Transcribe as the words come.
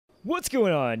What's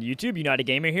going on, YouTube? United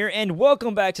Gamer here, and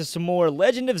welcome back to some more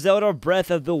Legend of Zelda Breath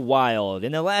of the Wild.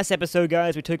 In the last episode,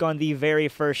 guys, we took on the very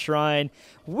first shrine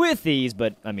with these,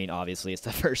 but, I mean, obviously, it's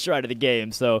the first shrine of the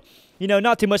game, so, you know,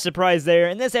 not too much surprise there.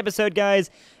 In this episode, guys,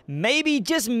 maybe,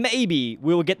 just maybe,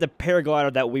 we will get the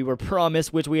paraglider that we were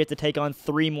promised, which we have to take on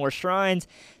 3 more shrines,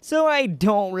 so I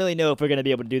don't really know if we're going to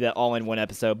be able to do that all in one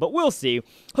episode, but we'll see.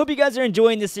 Hope you guys are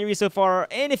enjoying this series so far,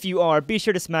 and if you are, be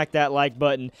sure to smack that like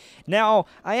button. Now,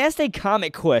 I asked a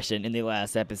comment question in the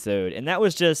last episode, and that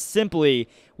was just simply,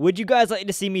 would you guys like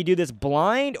to see me do this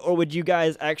blind, or would you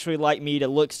guys actually like me to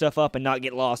look stuff up and not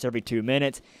get lost every 2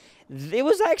 minutes? It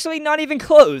was actually not even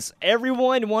close.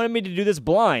 Everyone wanted me to do this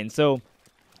blind, so,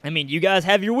 I mean, you guys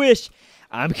have your wish.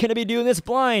 I'm going to be doing this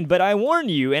blind, but I warn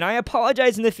you, and I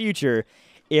apologize in the future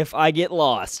if I get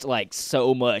lost, like,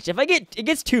 so much. If it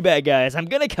gets too bad, guys, I'm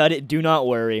going to cut it, do not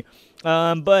worry.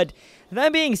 But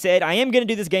that being said, I am going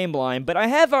to do this game blind, but I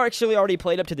have actually already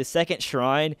played up to the second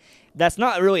shrine. That's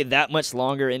not really that much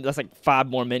longer, and that's like 5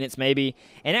 more minutes maybe.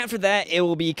 And after that, it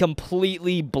will be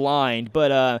completely blind.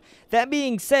 But that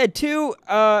being said, too,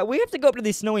 we have to go up to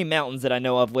these snowy mountains that I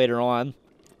know of later on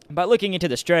by looking into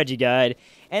the strategy guide.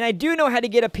 And I do know how to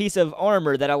get a piece of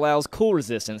armor that allows cold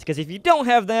resistance, because if you don't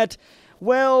have that,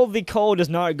 well, the cold does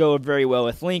not go very well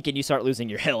with Link, and you start losing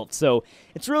your health. So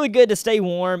it's really good to stay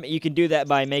warm. You can do that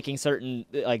by making certain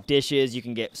like dishes. You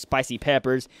can get spicy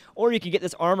peppers, or you can get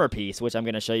this armor piece, which I'm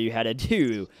going to show you how to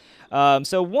do.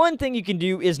 So one thing you can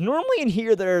do is normally in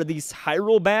here there are these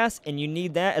Hyrule Bass, and you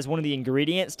need that as one of the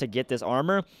ingredients to get this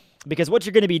armor, because what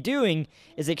you're going to be doing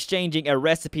is exchanging a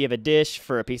recipe of a dish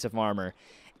for a piece of armor.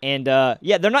 And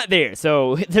yeah, they're not there.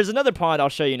 So there's another pond I'll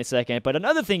show you in a second. But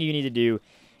another thing you need to do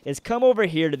is come over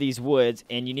here to these woods,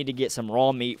 and you need to get some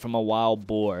raw meat from a wild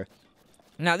boar.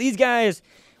 Now, these guys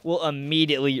will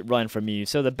immediately run from you,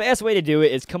 so the best way to do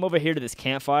it is come over here to this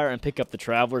campfire and pick up the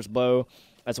traveler's bow,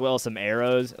 as well as some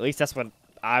arrows. At least that's what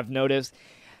I've noticed.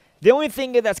 The only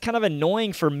thing that's kind of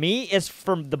annoying for me is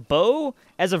from the bow,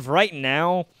 as of right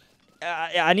now,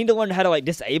 I need to learn how to, like,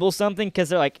 disable something, because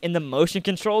they're, like, in the motion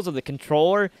controls of the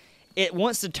controller, it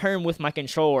wants to turn with my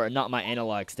controller and not my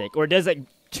analog stick, or it does, like,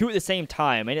 2 at the same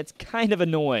time, and it's kind of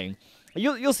annoying.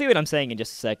 You'll see what I'm saying in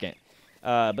just a second.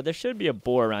 But there should be a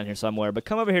boar around here somewhere. But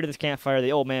come over here to this campfire.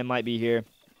 The old man might be here,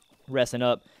 resting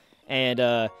up,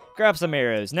 and grab some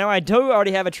arrows. Now, I do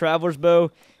already have a traveler's bow.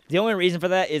 The only reason for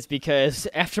that is because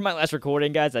after my last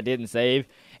recording, guys, I didn't save,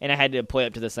 and I had to play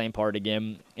up to the same part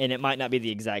again, and it might not be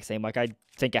the exact same. Like, I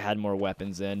think I had more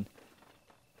weapons in.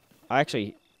 I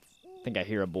actually think I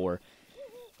hear a boar.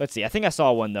 Let's see. I think I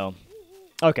saw one, though.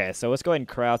 Okay, so let's go ahead and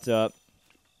crouch up.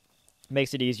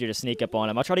 Makes it easier to sneak up on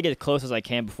him. I'll try to get as close as I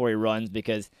can before he runs,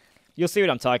 because you'll see what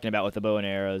I'm talking about with the bow and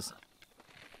arrows.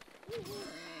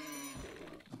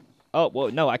 Oh, whoa,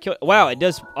 no, I killed... Wow, it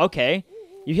does... Okay.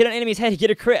 You hit an enemy's head, you get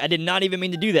a crit. I did not even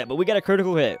mean to do that, but we got a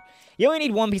critical hit. You only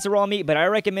need 1 piece of raw meat, but I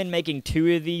recommend making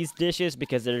 2 of these dishes,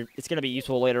 because it's going to be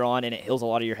useful later on, and it heals a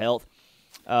lot of your health.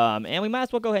 And we might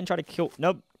as well go ahead and try to kill...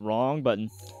 Nope, wrong button.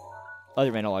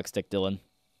 Other analog stick, Dylan.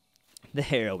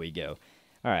 There we go.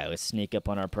 All right, let's sneak up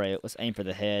on our prey. Let's aim for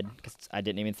the head, because I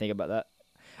didn't even think about that.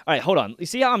 All right, hold on. You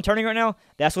see how I'm turning right now?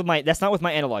 That's not with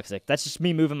my analog stick. That's just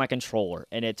me moving my controller,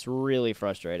 and it's really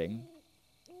frustrating.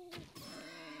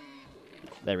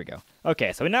 There we go.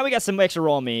 Okay, so now we got some extra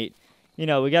raw meat. You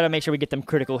know, we got to make sure we get them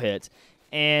critical hits.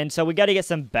 And so we got to get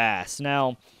some bass.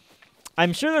 Now,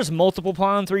 I'm sure there's multiple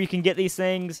ponds where you can get these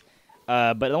things,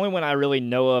 but the only one I really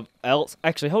know of else...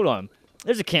 Actually, hold on.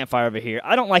 There's a campfire over here.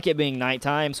 I don't like it being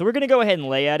nighttime, so we're going to go ahead and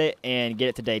lay at it and get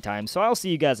it to daytime. So I'll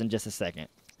see you guys in just a second.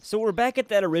 So we're back at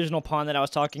that original pond that I was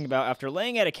talking about after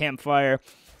laying at a campfire,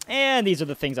 and these are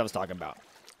the things I was talking about.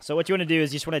 So what you want to do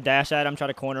is you just want to dash at them, try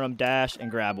to corner them, dash,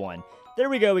 and grab one. There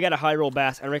we go. We got a Hyrule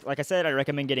Bass. Like I said, I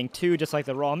recommend getting 2 just like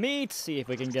the raw meat. See if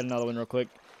we can get another one real quick.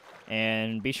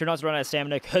 And be sure not to run out of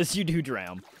stamina, because you do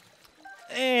drown.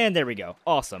 And there we go.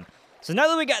 Awesome. So now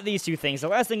that we got these 2 things, the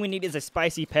last thing we need is a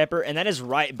spicy pepper, and that is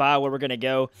right by where we're going to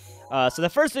go. So the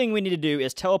first thing we need to do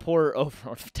is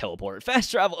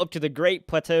fast travel up to the Great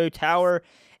Plateau Tower,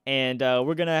 and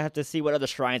we're going to have to see what other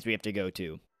shrines we have to go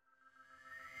to.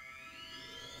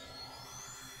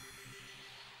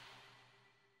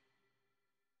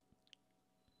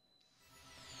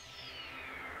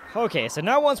 Okay, so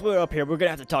now once we're up here, we're going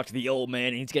to have to talk to the old man,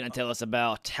 and he's going to tell us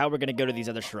about how we're going to go to these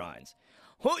other shrines.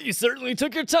 Well, you certainly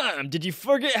took your time. Did you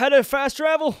forget how to fast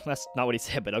travel? That's not what he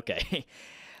said, but okay.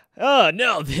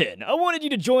 Now then, I wanted you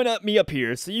to join me up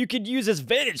here so you could use this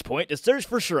vantage point to search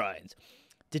for shrines.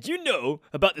 Did you know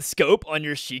about the scope on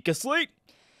your Sheikah slate?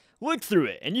 Look through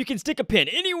it, and you can stick a pin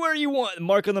anywhere you want and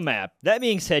mark on the map. That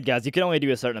being said, guys, you can only do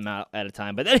a certain amount at a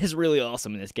time, but that is really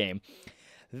awesome in this game.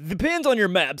 The pins on your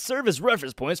map serve as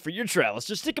reference points for your travels.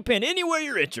 Just stick a pin anywhere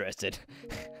you're interested.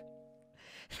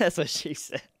 That's what she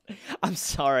said. I'm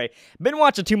sorry. Been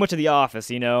watching too much of The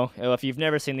Office, you know. If you've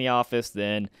never seen The Office,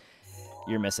 then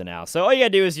you're missing out. So all you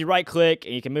gotta do is you right-click,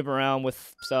 and you can move around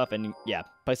with stuff, and yeah,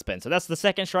 place a pin. So that's the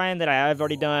second shrine that I've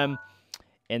already done.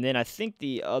 And then I think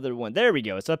the other one, there we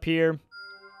go, it's up here.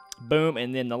 Boom,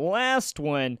 and then the last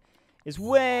one is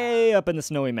way up in the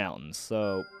snowy mountains.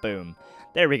 So, boom.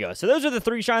 There we go. So those are the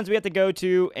 3 shrines we have to go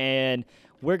to, and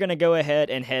we're going to go ahead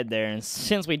and head there. And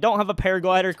since we don't have a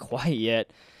paraglider quite yet,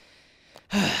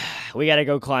 we got to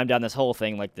go climb down this whole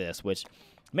thing like this, which,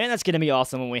 man, that's going to be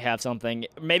awesome when we have something.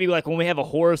 Maybe like when we have a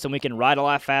horse and we can ride a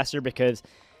lot faster, because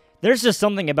there's just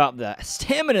something about the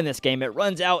stamina in this game. It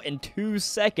runs out in 2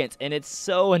 seconds, and it's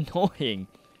so annoying.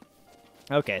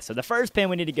 Okay, so the first pin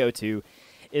we need to go to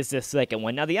is this second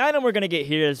one. Now, the item we're going to get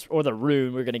here, is, or the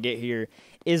rune we're going to get here,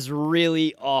 is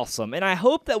really awesome. And I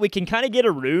hope that we can kind of get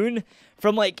a rune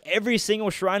from, like, every single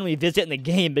shrine we visit in the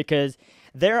game, because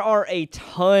there are a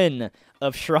ton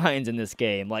of shrines in this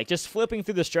game. Like, just flipping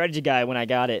through the strategy guide when I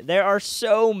got it, there are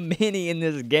so many in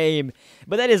this game.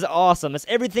 But that is awesome. That's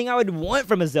everything I would want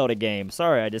from a Zelda game.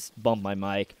 Sorry, I just bumped my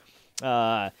mic.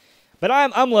 But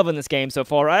I'm loving this game so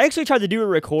far. I actually tried to do a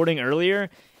recording earlier,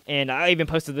 and I even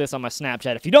posted this on my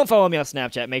Snapchat. If you don't follow me on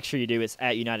Snapchat, make sure you do. It's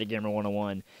at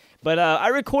UnitedGamer101. But I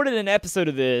recorded an episode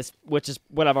of this, which is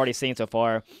what I've already seen so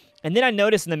far. And then I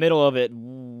noticed in the middle of it,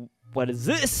 what is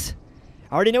this?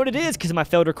 I already know what it is because of my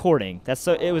failed recording.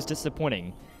 It was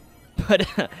disappointing. But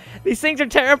these things are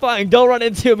terrifying. Don't run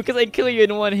into them because they kill you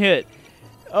in one hit.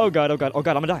 Oh god, oh god, oh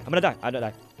god, I'm gonna die. I'm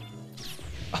gonna die.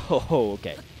 Oh,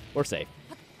 okay. We're safe.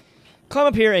 Climb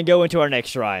up here and go into our next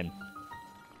shrine.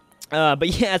 But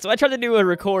yeah, so I tried to do a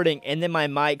recording, and then my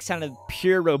mic sounded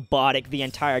pure robotic the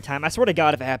entire time. I swear to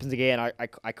God, if it happens again,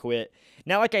 I quit.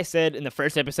 Now, like I said in the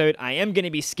first episode, I am going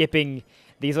to be skipping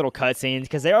these little cutscenes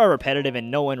because they are repetitive,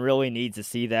 and no one really needs to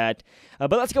see that.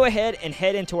 But let's go ahead and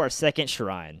head into our second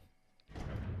shrine.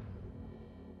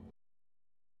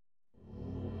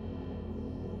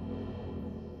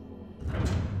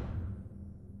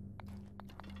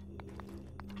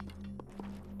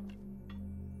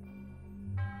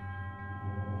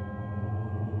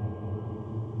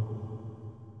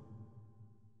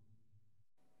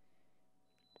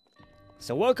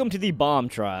 So welcome to the bomb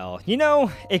trial. You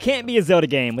know, it can't be a Zelda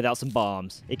game without some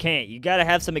bombs. It can't. You gotta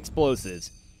have some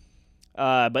explosives.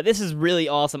 But this is really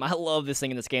awesome. I love this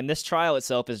thing in this game. This trial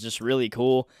itself is just really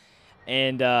cool.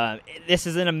 And this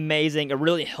is a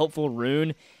really helpful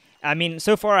rune. I mean,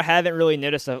 so far I haven't really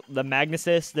noticed the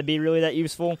Magnesis to be really that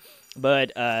useful.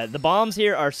 But the bombs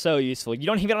here are so useful. You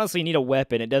don't even honestly need a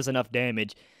weapon. It does enough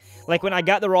damage. Like when I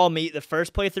got the raw meat the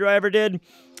first playthrough I ever did,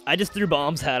 I just threw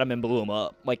bombs at them and blew them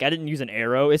up. Like, I didn't use an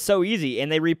arrow. It's so easy,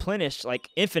 and they replenish, like,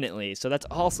 infinitely, so that's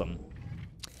awesome.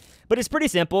 But it's pretty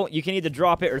simple. You can either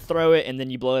drop it or throw it, and then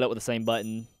you blow it up with the same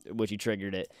button, which you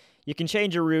triggered it. You can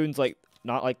change your runes, like,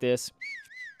 not like this.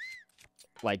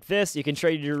 Like this. You can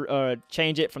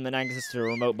change it from the Nexus to a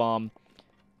remote bomb.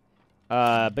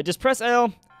 But just press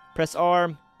L, press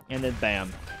R, and then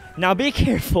bam. Now, be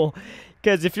careful,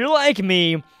 because if you're like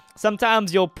me,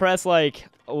 sometimes you'll press, like...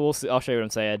 We'll see. I'll show you what I'm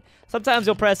saying. Sometimes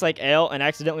you'll press like L and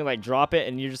accidentally like drop it,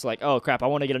 and you're just like, oh crap, I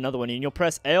want to get another one, and you'll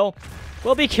press L.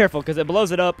 Well, be careful because it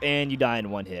blows it up and you die in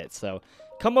one hit. So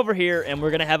come over here and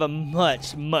we're gonna have a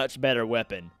much better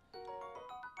weapon.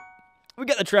 We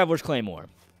got the Traveler's Claymore.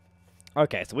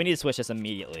 Okay, so we need to switch this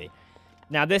immediately.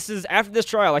 Now this is after this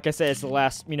trial. Like I said, it's the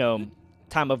last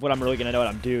time of what I'm really gonna know what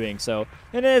I'm doing. So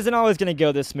it isn't always gonna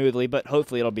go this smoothly, but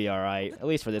hopefully it'll be all right, at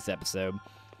least for this episode.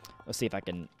 Let's see if I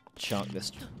can chunk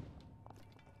this.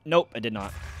 Nope, I did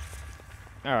not.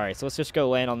 Alright, so let's just go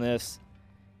land on this.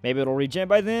 Maybe it'll regen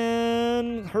by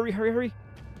then. Hurry, hurry, hurry.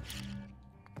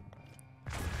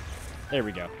 There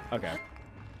we go. Okay.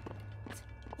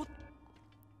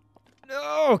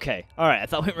 Okay. Alright, I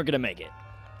thought we were going to make it.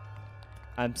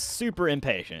 I'm super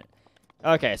impatient.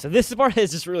 Okay, so this part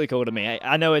is just really cool to me.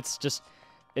 I know it's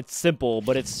simple,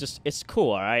 but it's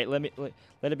cool, alright? Let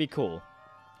it be cool.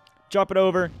 Drop it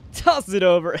over, toss it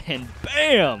over, and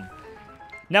bam!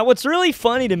 Now, what's really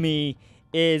funny to me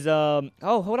is, oh,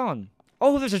 hold on.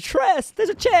 Oh, there's a chest! There's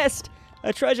a chest!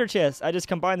 A treasure chest. I just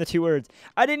combined the two words.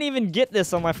 I didn't even get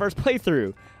this on my first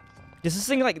playthrough. Does this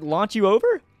thing, like, launch you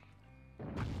over?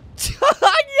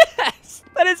 Yes!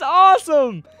 That is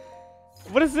awesome!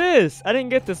 What is this? I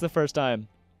didn't get this the first time.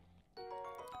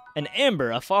 An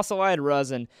amber, a fossilized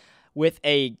resin with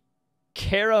a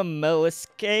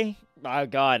caramelisque Oh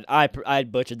God, I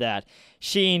butchered that.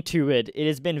 Sheen to it. It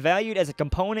has been valued as a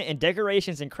component in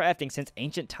decorations and crafting since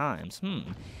ancient times.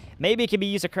 Maybe it can be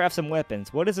used to craft some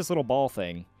weapons. What is this little ball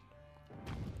thing?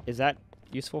 Is that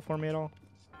useful for me at all?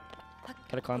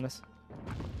 Can I climb this?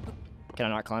 Can I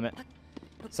not climb it?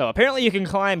 So apparently you can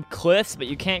climb cliffs, but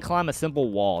you can't climb a simple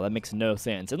wall. That makes no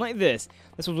sense. And like this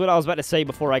was what I was about to say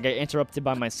before I got interrupted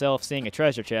by myself seeing a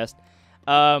treasure chest.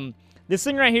 This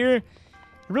thing right here, it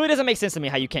really doesn't make sense to me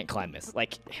how you can't climb this.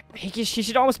 Like, she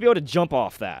should almost be able to jump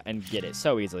off that and get it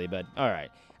so easily, but alright.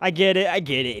 I get it.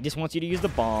 It just wants you to use the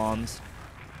bombs.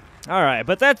 Alright,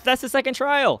 but that's the second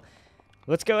trial.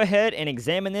 Let's go ahead and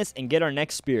examine this and get our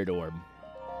next spirit orb.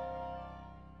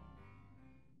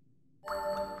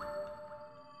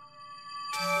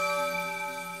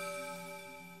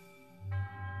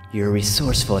 Your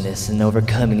resourcefulness in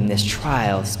overcoming this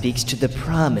trial speaks to the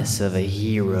promise of a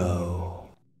hero.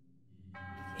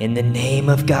 In the name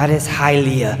of Goddess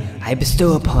Hylia, I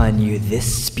bestow upon you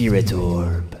this spirit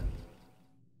orb.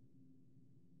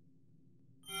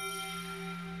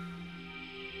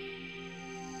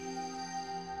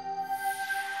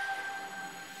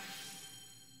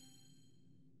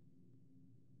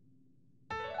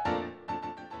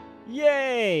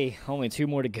 Yay! Only 2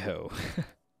 more to go.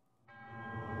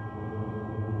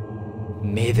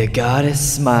 May the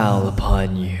goddess smile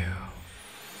upon you.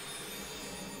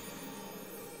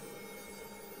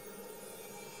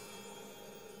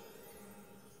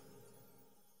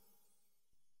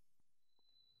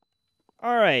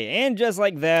 Alright, and just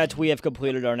like that, we have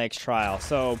completed our next trial.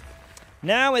 So,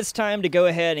 now it's time to go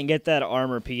ahead and get that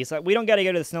armor piece. We don't gotta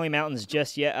go to the Snowy Mountains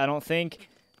just yet, I don't think.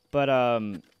 But,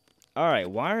 alright,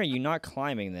 why are you not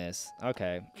climbing this?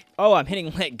 Okay. Oh, I'm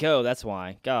hitting let go, that's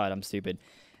why. God, I'm stupid.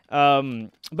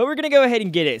 But we're gonna go ahead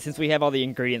and get it since we have all the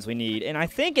ingredients we need. And I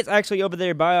think it's actually over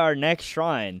there by our next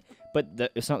shrine. But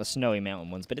it's not the Snowy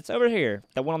Mountain ones, but it's over here.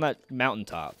 The one on that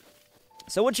mountaintop.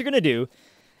 So what you're gonna do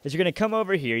is you're gonna come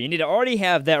over here. You need to already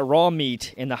have that raw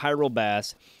meat in the Hyrule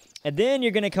Bass. And then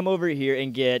you're gonna come over here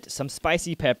and get some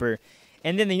spicy pepper.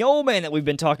 And then the old man that we've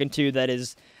been talking to that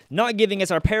is not giving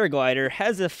us our paraglider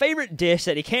has a favorite dish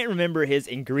that he can't remember his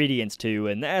ingredients to,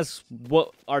 and that's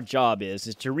what our job is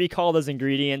to recall those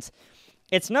ingredients.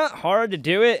 It's not hard to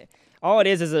do it. All it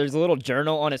is there's a little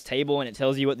journal on his table, and it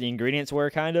tells you what the ingredients were,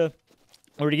 kind of.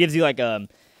 Or it gives you, like, an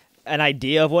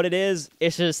idea of what it is.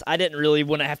 It's just, I didn't really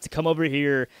want to have to come over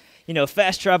here, you know,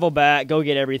 fast travel back, go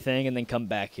get everything, and then come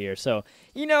back here. So,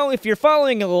 you know, if you're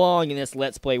following along in this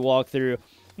Let's Play walkthrough,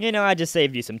 you know, I just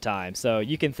saved you some time, so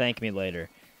you can thank me later.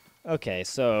 Okay,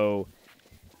 so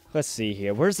let's see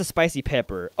here. Where's the spicy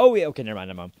pepper? Oh, yeah, okay, never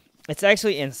mind. It's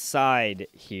actually inside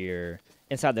here,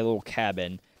 inside the little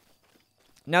cabin.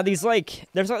 Now, there's like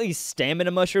these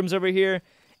stamina mushrooms over here,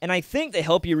 and I think they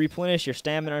help you replenish your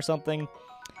stamina or something.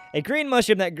 A green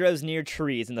mushroom that grows near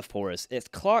trees in the forest. It's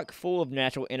chock full of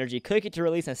natural energy. Cook it to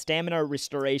release some stamina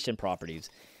restoration properties.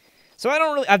 So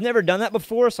I've never done that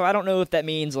before, so I don't know if that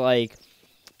means, like,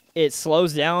 it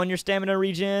slows down your stamina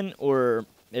regen, or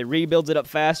it rebuilds it up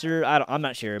faster. I'm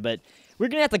not sure, but we're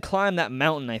going to have to climb that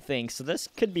mountain, I think. So this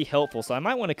could be helpful. So I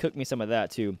might want to cook me some of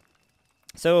that, too.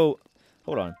 So,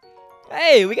 hold on.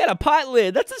 Hey, we got a pot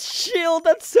lid. That's a shield.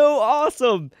 That's so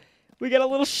awesome. We got a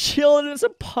little shield, and it's a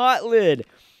pot lid.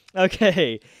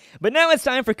 Okay. But now it's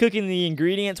time for cooking the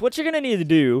ingredients. What you're going to need to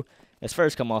do is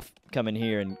first come in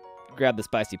here and grab the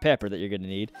spicy pepper that you're going to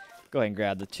need. Go ahead and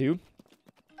grab the 2.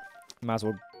 Might as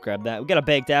well grab that. We got a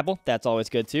baked apple. That's always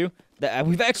good, too.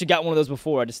 We've actually got one of those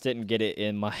before. I just didn't get it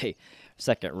in my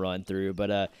second run through.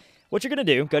 But what you're going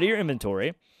to do, go to your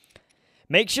inventory.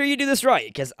 Make sure you do this right,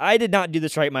 because I did not do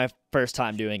this right my first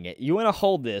time doing it. You want to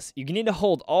hold this. You need to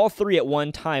hold all 3 at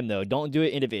one time, though. Don't do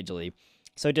it individually.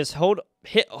 So just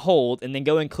hit hold, and then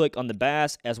go and click on the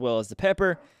bass as well as the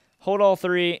pepper. Hold all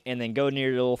 3, and then go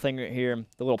near the little thing right here,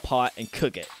 the little pot, and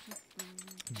cook it.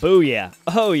 Booyah.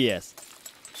 Oh, yes.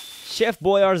 Chef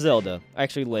Boyar Zelda.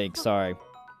 Actually, Link, sorry.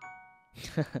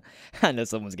 I know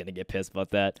someone's going to get pissed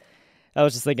about that. I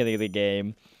was just thinking of the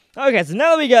game. Okay, so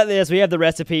now that we got this, we have the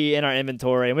recipe in our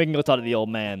inventory, and we can go talk to the old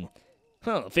man.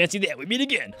 Huh, fancy that. We meet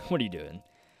again. What are you doing?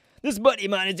 This buddy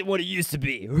of mine isn't what he used to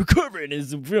be. Recovering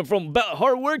from about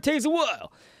hard work takes a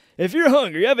while. If you're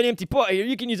hungry, you have an empty pot here,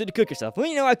 you can use it to cook yourself. Well,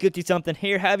 you know, I cooked you something.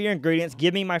 Here, have your ingredients.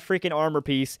 Give me my freaking armor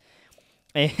piece,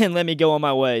 and let me go on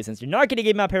my way. Since you're not going to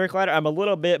give me my paraglider, I'm a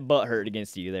little bit butthurt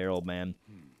against you there, old man.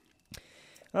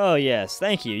 Oh, yes,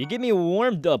 thank you. You give me a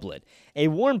warm doublet. A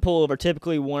warm pullover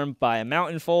typically worn by a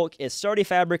mountain folk. Its sturdy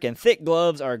fabric and thick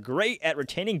gloves are great at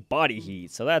retaining body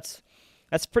heat. So that's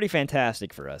pretty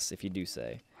fantastic for us, if you do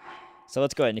say. So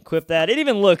let's go ahead and equip that. It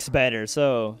even looks better,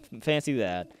 so fancy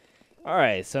that.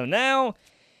 Alright, so now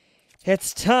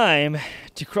it's time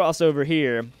to cross over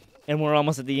here, and we're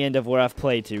almost at the end of where I've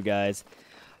played to, guys.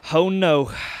 Oh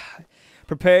no.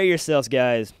 Prepare yourselves,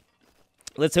 guys.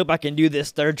 Let's hope I can do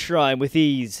this third shrine with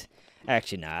ease.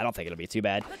 Actually, nah, I don't think it'll be too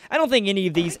bad. I don't think any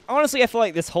of these... Honestly, I feel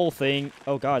like this whole thing...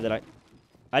 Oh, God,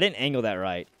 I didn't angle that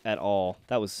right at all.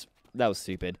 That was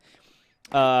stupid.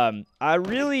 I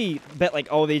really bet,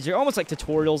 like, all these are almost like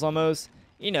tutorials almost.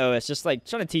 You know, it's just, like,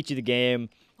 trying to teach you the game,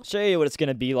 show you what it's going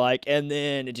to be like, and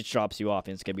then it just drops you off,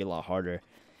 and it's going to be a lot harder.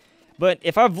 But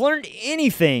if I've learned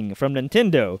anything from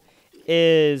Nintendo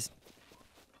is...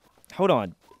 Hold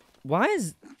on. Why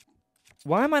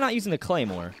am I not using the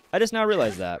Claymore? I just now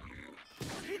realized that.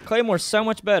 Claymore's so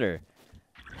much better.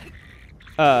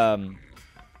 We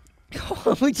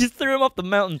just threw him off the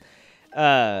mountain.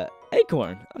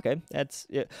 Acorn. Okay, that's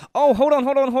it. Oh, hold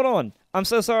on. I'm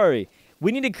so sorry.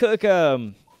 We need to cook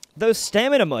those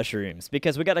stamina mushrooms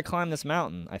because we got to climb this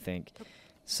mountain, I think.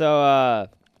 So,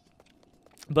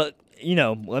 but you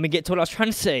know, let me get to what I was trying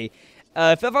to say.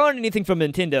 If I've learned anything from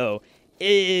Nintendo,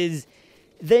 is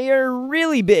they are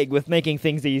really big with making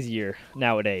things easier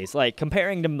nowadays. Like,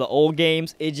 comparing them to the old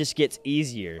games, it just gets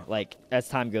easier, like, as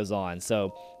time goes on.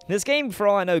 So, this game, for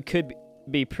all I know, could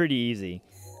be pretty easy.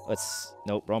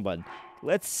 Nope, wrong button.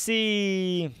 Let's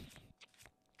see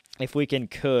if we can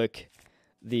cook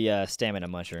the stamina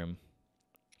mushroom.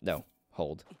 No,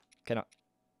 hold. Oh,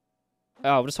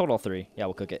 we'll just hold all three. Yeah,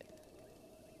 we'll cook it.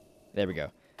 There we go.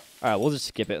 Alright, we'll just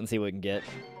skip it and see what we can get.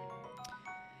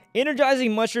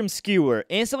 Energizing Mushroom Skewer.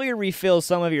 Instantly refills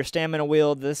some of your stamina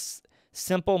wheel. This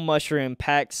simple mushroom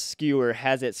packed skewer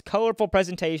has its colorful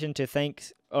presentation to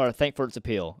thank for its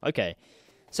appeal. Okay.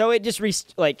 So it just,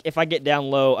 like, if I get down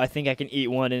low, I think I can eat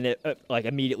one and it, like,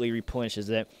 immediately replenishes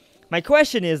it. My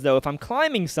question is, though, if I'm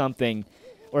climbing something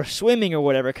or swimming or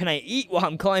whatever, can I eat while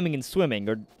I'm climbing and swimming?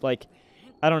 Or, like,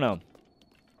 I don't know.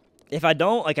 If I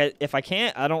don't, like, if I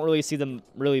can't, I don't really see the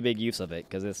really big use of it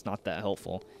because it's not that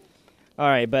helpful.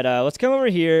 Alright, but let's come over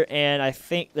here, and I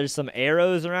think there's some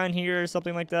arrows around here or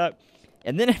something like that.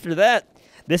 And then after that,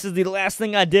 this is the last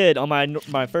thing I did on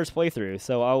my first playthrough,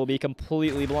 so I will be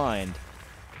completely blind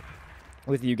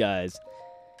with you guys.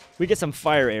 We get some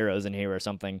fire arrows in here or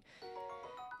something.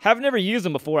 Have never used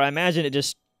them before. I imagine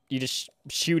you just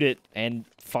shoot it and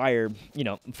fire, you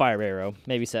know, fire arrow.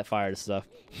 Maybe set fire to stuff.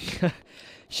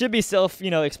 Should be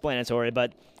explanatory,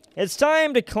 but it's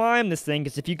time to climb this thing,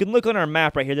 because if you can look on our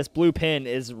map right here, this blue pin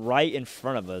is right in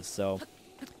front of us, so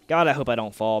God, I hope I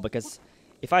don't fall, because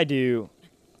if I do,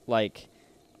 like,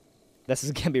 this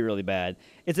is going to be really bad.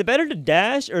 Is it better to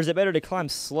dash, or is it better to climb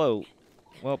slow?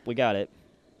 Well, we got it.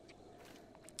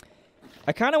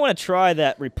 I kind of want to try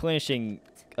that replenishing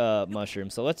mushroom,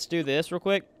 so let's do this real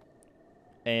quick,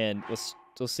 and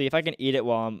we'll see if I can eat it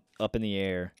while I'm up in the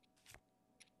air.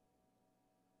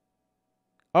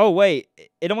 Oh, wait.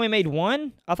 It only made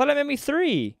one? I thought it made me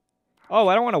 3. Oh,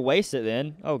 I don't want to waste it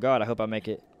then. Oh, God, I hope I make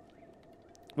it.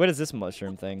 What is this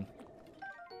mushroom thing?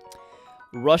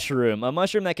 Rushroom. A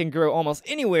mushroom that can grow almost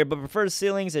anywhere but prefers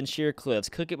ceilings and sheer cliffs.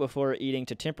 Cook it before eating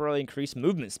to temporarily increase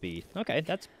movement speed. Okay,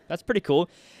 that's pretty cool.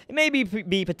 It may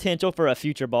be potential for a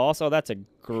future boss. Oh, that's going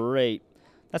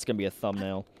to be a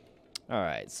thumbnail. All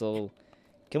right, so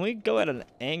can we go at an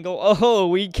angle? Oh,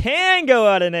 we can go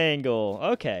at an angle.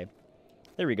 Okay.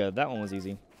 There we go. That one was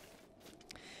easy.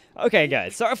 Okay,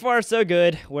 guys. So far, so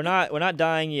good. We're not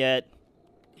dying yet.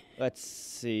 Let's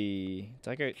see.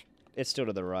 It's still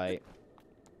to the right.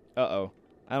 Uh-oh.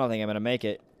 I don't think I'm gonna make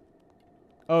it.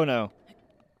 Oh no.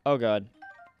 Oh god.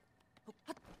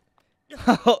 No!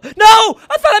 I thought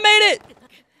I made it!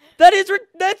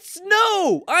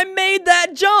 No! I made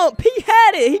that jump! He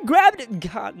had it! He grabbed it!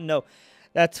 God, no.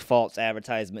 That's false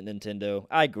advertisement, Nintendo.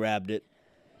 I grabbed it.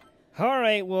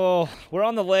 Alright, well, we're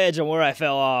on the ledge on where I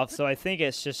fell off, so I think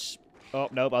it's just... Oh,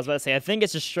 nope, I was about to say, I think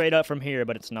it's just straight up from here,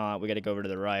 but it's not. We gotta go over to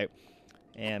the right.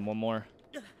 And one more.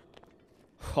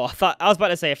 Oh, I was about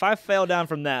to say, if I fell down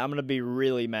from that, I'm gonna be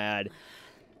really mad.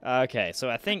 Okay, so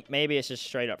I think maybe it's just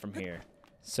straight up from here.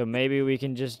 So maybe we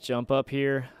can just jump up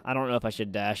here. I don't know if I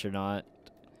should dash or not.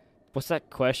 What's that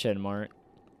question mark?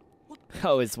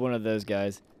 Oh, it's one of those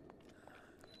guys.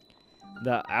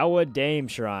 The Awa Dame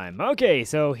Shrine. Okay,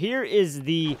 so here is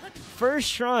the first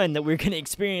shrine that we're going to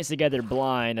experience together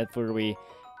blind. That's where we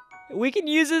can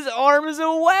use his arm as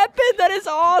a weapon. That is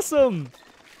awesome.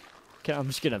 Okay, I'm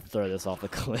just going to throw this off the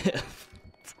cliff.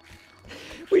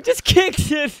 We just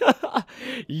kicked it.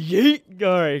 Yeet.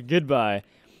 All right, goodbye.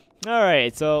 All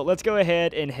right, so let's go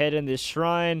ahead and head in this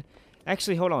shrine.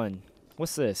 Actually, hold on.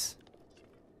 What's this?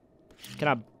 Can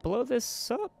I blow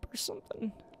this up or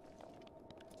something?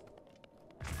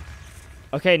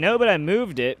 Okay, no, but I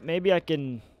moved it. Maybe I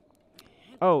can...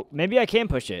 Oh, maybe I can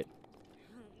push it.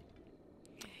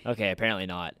 Okay, apparently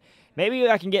not. Maybe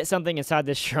I can get something inside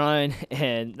this shrine,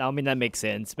 and I mean, that makes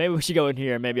sense. Maybe we should go in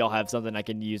here, and maybe I'll have something I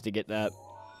can use to get that.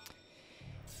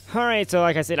 Alright, so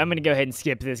like I said, I'm going to go ahead and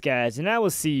skip this, guys, and I will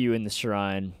see you in the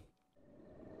shrine.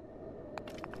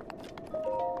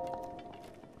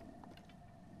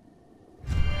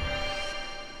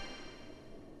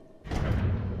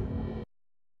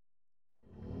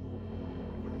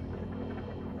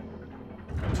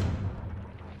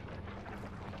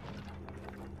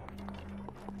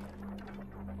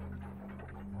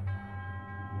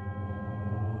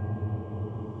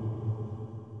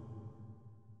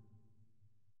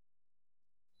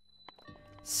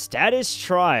 Status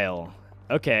trial.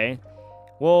 Okay.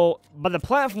 Well, by the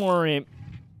platform...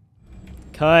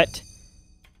 Cut.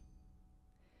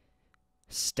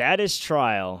 Status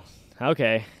trial.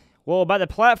 Okay. Well, by the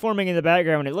platforming in the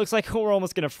background, it looks like we're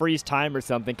almost going to freeze time or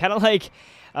something. Kind of like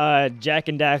Jack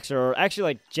and Daxter, or actually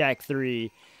like Jak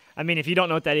 3. I mean, if you don't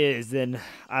know what that is, then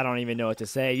I don't even know what to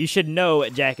say. You should know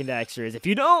what Jak and Daxter is. If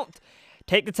you don't,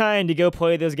 take the time to go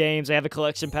play those games. I have a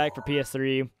collection pack for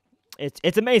PS3. It's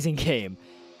an amazing game.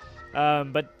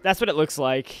 But that's what it looks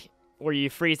like, where you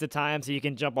freeze the time so you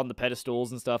can jump on the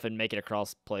pedestals and stuff and make it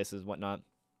across places and whatnot.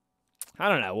 I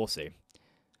don't know. We'll see.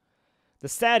 The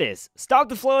status. Stop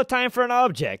the flow of time for an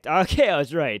object. Okay, I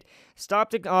was right.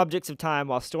 Stop the objects of time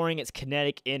while storing its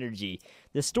kinetic energy.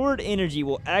 The stored energy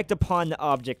will act upon the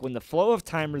object when the flow of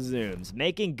time resumes.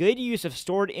 Making good use of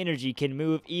stored energy can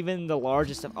move even the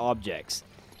largest of objects.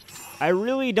 I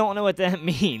really don't know what that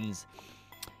means.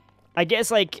 I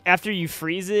guess, like, after you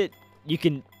freeze it, you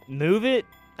can move it?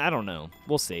 I don't know.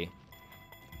 We'll see.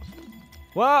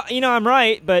 Well, you know, I'm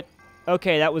right, but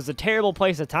okay, that was a terrible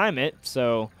place to time it,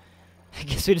 so I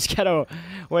guess we just gotta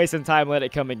waste some time, let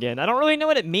it come again. I don't really know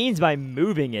what it means by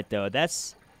moving it, though.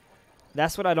 That's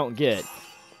what I don't get.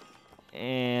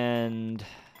 And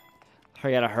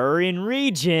I gotta hurry and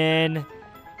regen.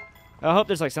 I hope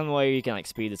there's, like, some way you can, like,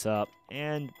 speed this up.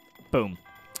 And boom.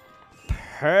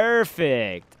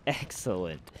 Perfect.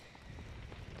 Excellent.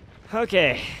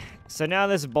 Okay. So now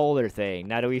this boulder thing.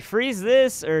 Now, do we freeze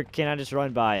this, or can I just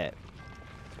run by it?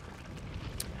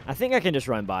 I think I can just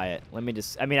run by it. Let me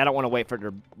just... I mean, I don't want to wait for it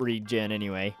to regen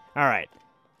anyway. Alright.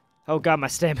 Oh, God, my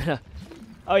stamina.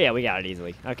 Oh, yeah, we got it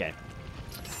easily. Okay.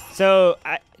 So,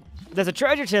 there's a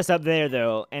treasure chest up there,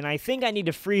 though, and I think I need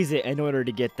to freeze it in order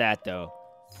to get that, though.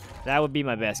 That would be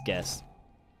my best guess.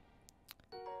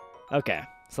 Okay.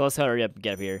 So let's hurry up and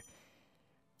get up here.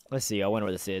 Let's see. I wonder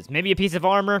what this is. Maybe a piece of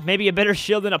armor. Maybe a better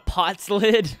shield than a pot's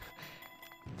lid.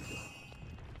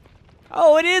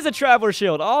 Oh, it is a traveler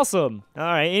shield. Awesome. All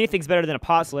right. Anything's better than a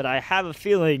pot's lid. I have a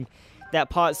feeling that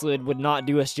pot's lid would not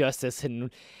do us justice, and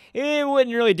it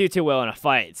wouldn't really do too well in a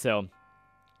fight. So, all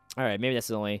right. Maybe that's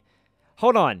the only...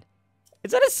 Hold on.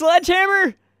 Is that a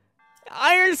sledgehammer?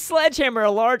 Iron sledgehammer.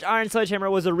 A large iron sledgehammer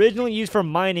was originally used for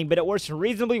mining, but it works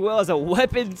reasonably well as a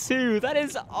weapon, too. That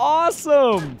is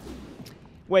awesome.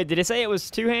 Wait, did it say it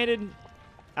was two-handed?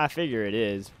 I figure it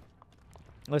is.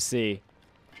 Let's see.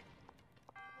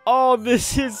 Oh,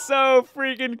 this is so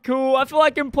freaking cool. I feel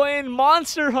like I'm playing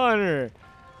Monster Hunter.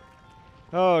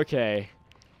 Okay.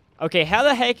 Okay, how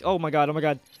the heck? Oh, my God. Oh, my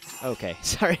God. Okay,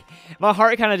 sorry. My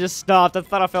heart kind of just stopped. I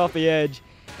thought I fell off the edge.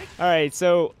 All right,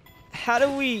 so how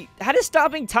does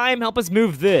stopping time help us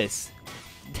move this?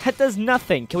 That does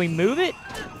nothing. Can we move it?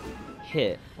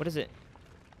 Hit. What is it?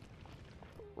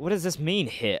 What does this mean,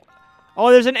 hit?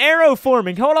 Oh, there's an arrow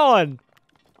forming. Hold on.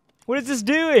 What is this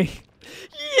doing?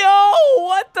 Yo,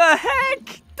 what the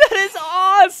heck? That is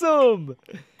awesome.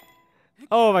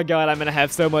 Oh my God, I'm going to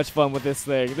have so much fun with this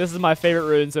thing. This is my favorite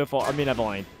rune so far. I mean, I've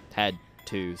only had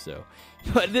 2, so.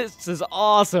 But this is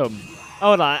awesome.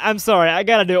 Hold on. I'm sorry. I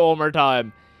got to do it one more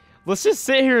time. Let's just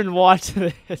sit here and watch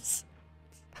this.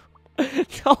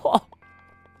 No.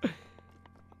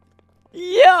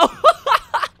 Yo.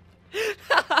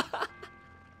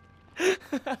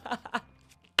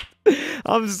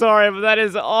 I'm sorry, but that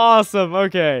is awesome.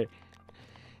 Okay.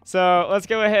 So, let's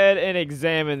go ahead and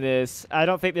examine this. I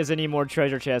don't think there's any more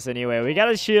treasure chests anyway. We got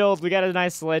a shield. We got a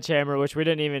nice sledgehammer, which we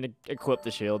didn't even equip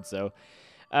the shield, so.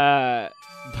 But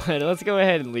let's go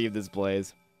ahead and leave this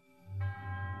place.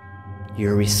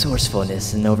 Your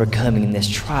resourcefulness in overcoming this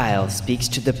trial speaks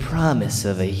to the promise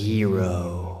of a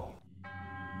hero.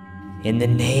 In the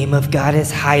name of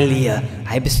Goddess Hylia,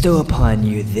 I bestow upon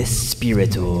you this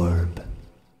spirit orb.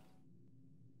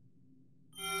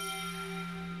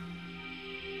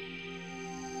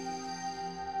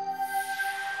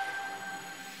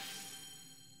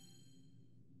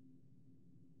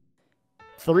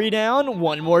 3 down,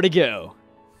 1 more to go.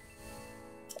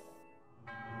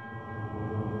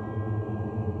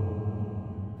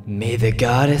 May the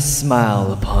goddess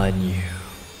smile upon you.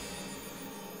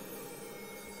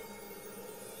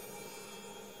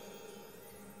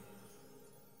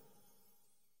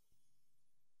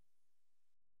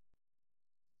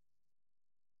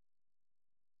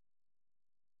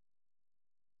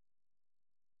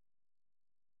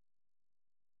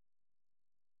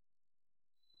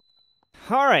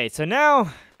 Alright, so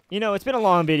now, it's been a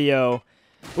long video.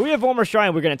 But we have one more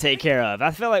shrine we're going to take care of.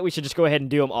 I feel like we should just go ahead and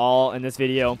do them all in this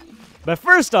video. But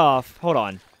first off, hold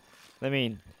on.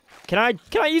 Can I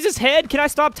use his head? Can I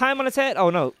stop time on his head? Oh,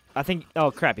 no.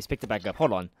 Oh, crap. He's picked it back up.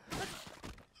 Hold on.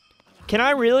 Can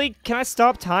I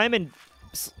stop time and...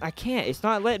 I can't. It's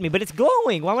not letting me, but it's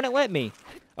glowing. Why wouldn't it let me?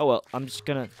 Oh, well, I'm just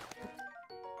going to...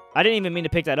 I didn't even mean to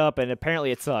pick that up, and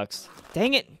apparently it sucks.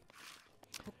 Dang it.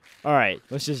 All right,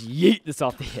 let's just yeet this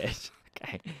off the edge.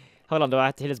 Okay. Hold on, do I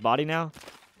have to hit his body now?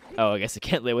 Oh, I guess I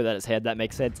can't live without his head. That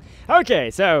makes sense.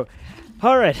 Okay, so...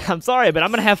 All right, I'm sorry, but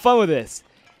I'm going to have fun with this.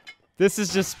 This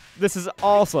is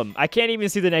awesome. I can't even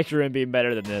see the next room being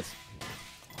better than this.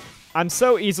 I'm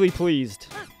so easily pleased.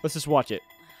 Let's just watch it.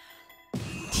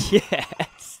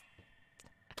 Yes.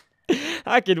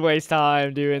 I could waste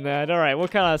time doing that. All right, what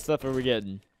kind of stuff are we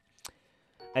getting?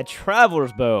 A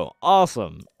traveler's bow.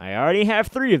 Awesome. I already have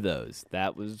 3 of those.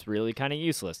 That was really kind of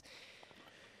useless.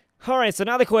 All right, so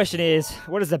now the question is,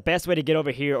 what is the best way to get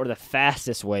over here or the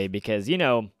fastest way? Because,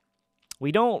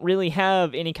 we don't really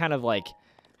have any kind of,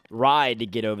 ride to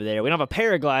get over there. We don't have a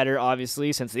paraglider,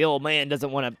 obviously, since the old man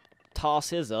doesn't want to toss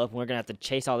his up. We're going to have to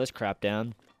chase all this crap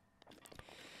down.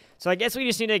 So I guess we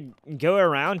just need to go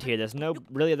around here. There's no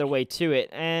really other way to it.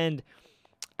 And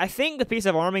I think the piece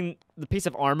of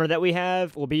armor that we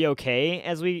have will be okay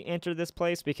as we enter this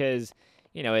place because,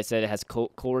 it said it has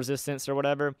cold resistance or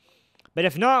whatever. But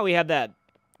if not, we have that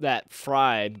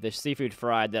fried, the seafood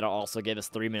fried, that'll also give us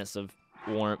 3 minutes of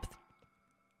warmth.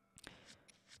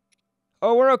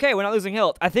 Oh, we're okay. We're not losing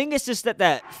health. I think it's just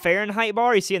that Fahrenheit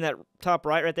bar you see in that top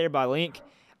right there by Link.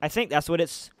 I think that's what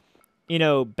it's,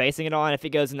 basing it on. If it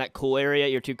goes in that cool area,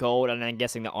 you're too cold, and I'm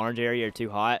guessing the orange area, you're too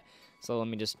hot. So let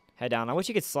me just head down. I wish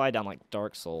you could slide down like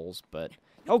Dark Souls, but...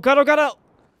 Oh, God, oh, God, oh!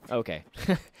 Okay.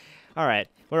 All right.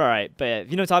 We're all right. But,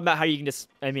 talking about how you can just...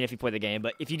 if you play the game,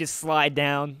 but if you just slide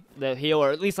down the hill,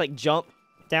 or at least, jump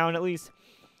down at least.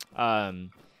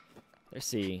 Let's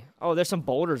see. Oh, there's some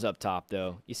boulders up top,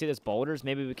 though. You see those boulders?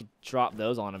 Maybe we could drop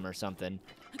those on them or something.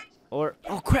 Or...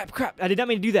 Oh, crap. I did not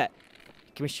mean to do that.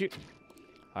 Can we shoot?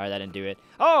 All right, that didn't do it.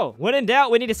 Oh, when in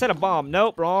doubt, we need to set a bomb.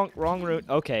 Nope, wrong ruin.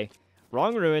 Okay.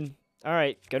 Wrong ruin. All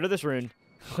right, go to this ruin.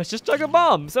 Let's just chuck a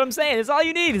bomb. That's what I'm saying. It's all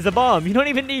you need is a bomb. You don't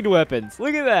even need weapons.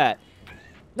 Look at that.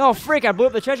 No, frick, I blew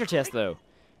up the treasure chest, though.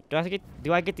 Do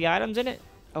I get the items in it?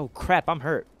 Oh, crap, I'm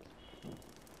hurt.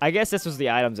 I guess this was the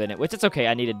items in it, which it's okay.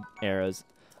 I needed arrows.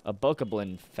 A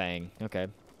Bokoblin Fang. Okay.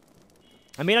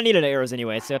 I needed arrows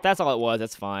anyway, so if that's all it was,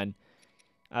 that's fine.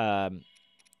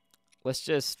 Let's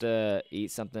just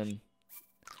eat something.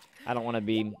 I don't want to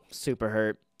be super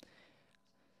hurt.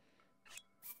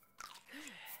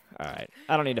 Alright.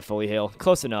 I don't need to fully heal.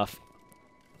 Close enough.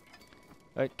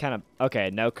 Okay,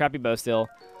 no. Crappy bow still.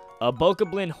 A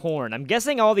Bokoblin Horn. I'm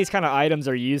guessing all these kind of items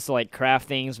are used to, craft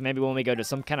things. Maybe when we go to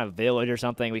some kind of village or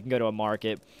something, we can go to a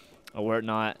market or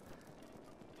whatnot.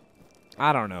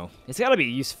 I don't know. It's got to be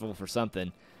useful for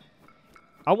something.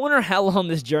 I wonder how long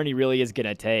this journey really is going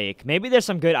to take. Maybe there's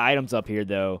some good items up here,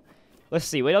 though. Let's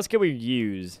see. What else can we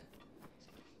use?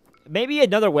 Maybe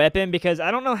another weapon, because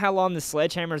I don't know how long the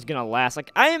sledgehammer is going to last.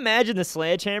 I imagine the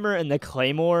sledgehammer and the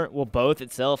claymore will both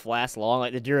itself last long,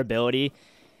 the durability.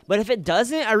 But if it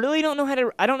doesn't, I really don't know how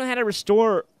to... I don't know how to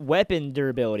restore weapon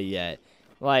durability yet.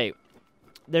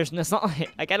 There's... It's not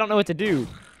I don't know what to do.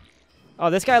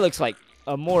 Oh, this guy looks like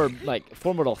a more,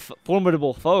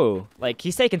 formidable foe.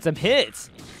 He's taking some hits.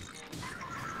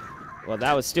 Well,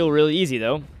 that was still really easy,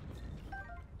 though.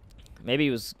 Maybe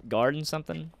he was guarding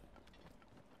something.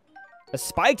 A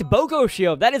spiked Boko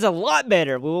shield. That is a lot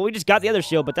better. Well, we just got the other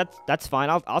shield, but that's fine.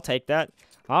 I'll take that.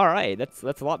 All right, that's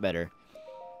a lot better.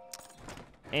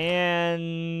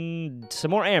 And some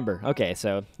more amber. Okay,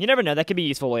 so you never know. That could be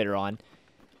useful later on.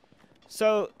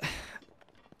 So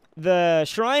the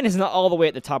shrine is not all the way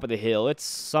at the top of the hill. It's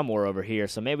somewhere over here,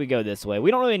 so maybe we go this way. We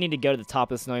don't really need to go to the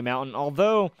top of the snowy mountain,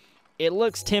 although it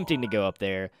looks tempting to go up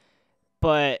there.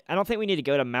 But I don't think we need to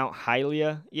go to Mount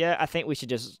Hylia yet. I think we should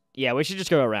just... Yeah, we should just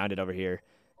go around it over here,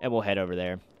 and we'll head over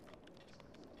there.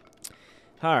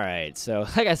 All right, so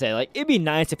like I said, it'd be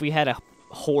nice if we had a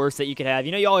horse that you could have.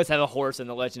 You always have a horse in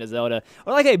The Legend of Zelda,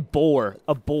 or a boar.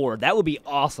 A boar. That would be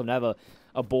awesome to have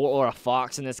a bull or a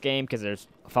fox in this game, because there's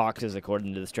foxes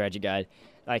according to the strategy guide.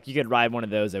 Like, you could ride one of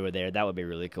those over there. That would be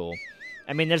really cool.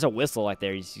 I mean, there's a whistle right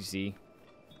there, as you see.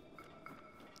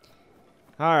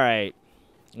 Alright.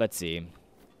 Let's see.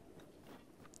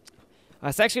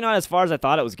 It's actually not as far as I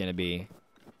thought it was going to be.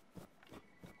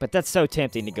 But that's so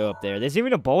tempting to go up there. There's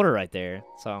even a boulder right there.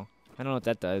 So, I don't know what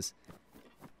that does.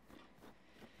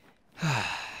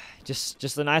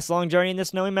 just a nice long journey in the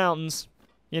snowy mountains.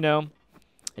 You know.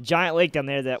 A giant lake down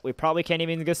there that we probably can't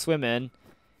even go swim in.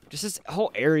 Just this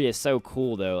whole area is so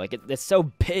cool, though. Like, it's so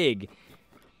big.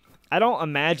 I don't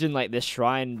imagine, like, this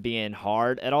shrine being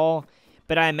hard at all.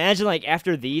 But I imagine, like,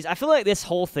 after these, I feel like this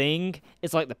whole thing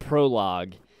is like the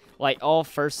prologue. Like, all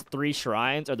first 3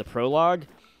 shrines are the prologue.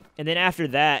 And then after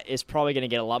that, it's probably going to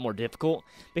get a lot more difficult.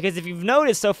 Because if you've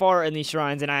noticed so far in these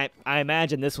shrines, and I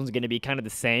imagine this one's going to be kind of the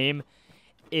same,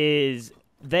 is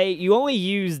you only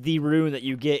use the rune that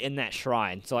you get in that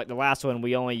shrine. So, like, the last one,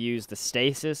 we only used the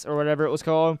stasis, or whatever it was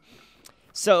called.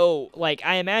 So, like,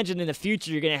 I imagine in the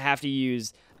future, you're going to have to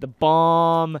use the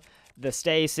bomb, the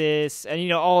stasis, and, you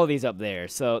know, all of these up there.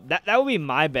 So, that would be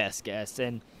my best guess.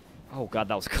 And, oh, God,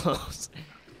 that was close.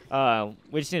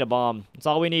 We just need a bomb. That's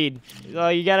all we need.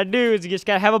 All you gotta do is you just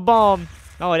gotta have a bomb.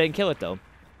 Oh, I didn't kill it, though.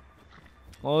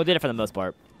 Well, we did it for the most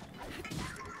part.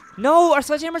 No, our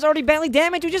sledgehammer's already badly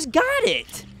damaged. We just got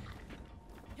it.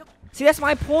 See, that's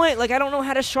my point. Like, I don't know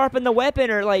how to sharpen the weapon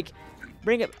or, like,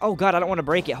 bring it. Oh, God, I don't want to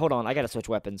break it. Hold on. I gotta switch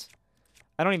weapons.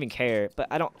 I don't even care, but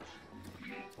I don't.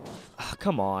 Oh,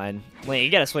 come on. Wait, you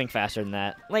gotta swing faster than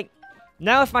that. Like,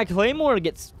 now if my claymore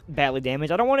gets badly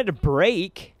damaged, I don't want it to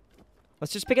break.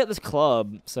 Let's just pick up this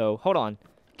club. So, hold on.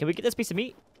 Can we get this piece of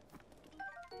meat?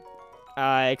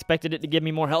 I expected it to give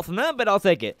me more health than that, but I'll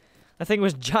take it. That thing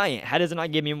was giant. How does it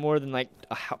not give me more than, like,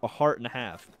 a heart and a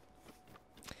half?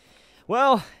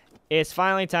 Well, it's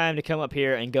finally time to come up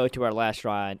here and go to our last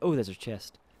shrine. Oh, there's a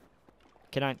chest.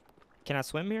 Can I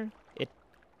swim here?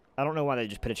 I don't know why they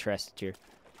just put a chest here.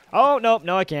 Oh, nope.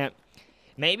 No, I can't.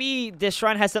 Maybe this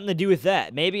shrine has something to do with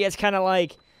that. Maybe it's kind of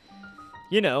like,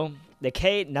 you know, the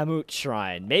K Namut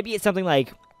Shrine. Maybe it's something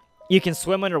like you can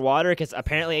swim underwater, because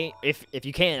apparently if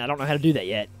you can, I don't know how to do that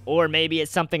yet. Or maybe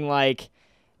it's something like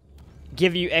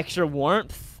give you extra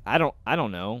warmth. I don't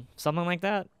know. Something like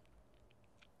that.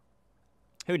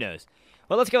 Who knows?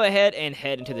 Well, let's go ahead and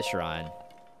head into the shrine.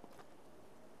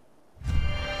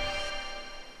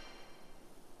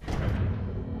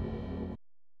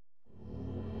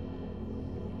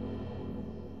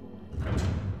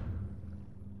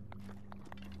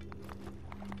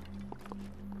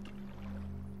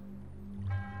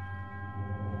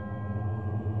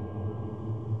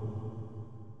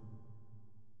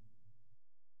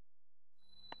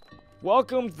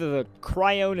 Welcome to the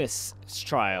Cryonis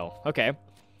trial. Okay.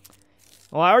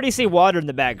 Well, I already see water in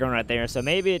the background right there, so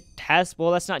maybe it has... Well,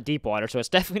 that's not deep water, so it's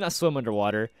definitely not swim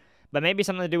underwater. But maybe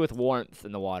something to do with warmth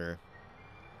in the water.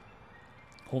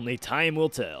 Only time will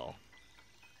tell.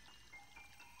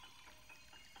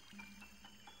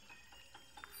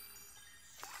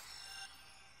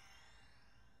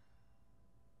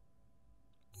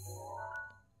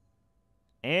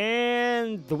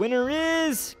 And the winner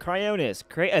is Cryonis.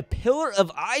 Create a pillar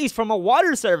of ice from a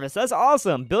water surface. That's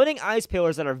awesome. Building ice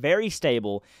pillars that are very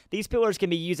stable. These pillars can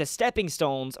be used as stepping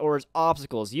stones or as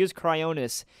obstacles. Use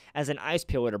Cryonis as an ice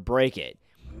pillar to break it.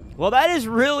 Well, that is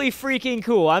really freaking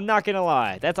cool. I'm not going to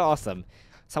lie. That's awesome.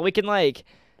 So we can, like,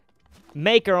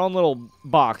 make our own little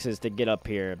boxes to get up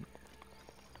here.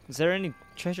 Is there any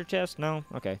treasure chest? No?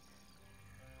 Okay.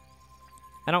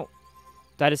 I don't...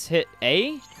 Did I just hit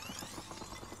A?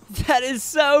 That is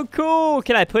so cool!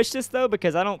 Can I push this, though?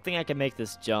 Because I don't think I can make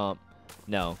this jump.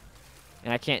 No.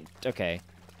 And I can't... Okay.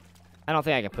 I don't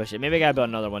think I can push it. Maybe I gotta build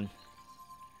another one.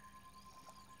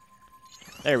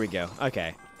 There we go.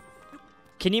 Okay.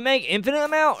 Can you make infinite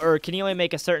amount? Or can you only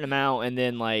make a certain amount and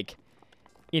then, like...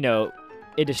 You know,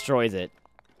 it destroys it?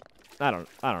 I don't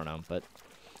know, but...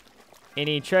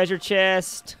 Any treasure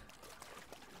chest?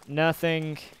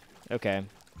 Nothing. Okay.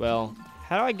 Well,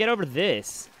 how do I get over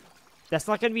this? That's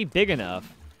not going to be big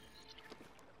enough.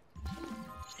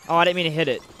 Oh, I didn't mean to hit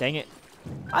it. Dang it.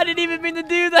 I didn't even mean to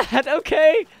do that.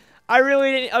 Okay. I really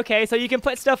didn't. Okay, so you can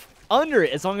put stuff under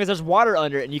it as long as there's water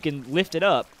under it and you can lift it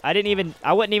up. I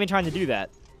wasn't even trying to do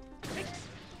that.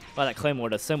 Wow, that claymore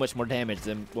does so much more damage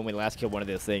than when we last killed one of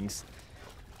those things.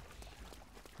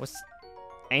 What's...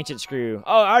 Ancient screw.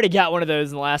 Oh, I already got one of those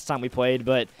in the last time we played,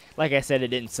 but like I said, it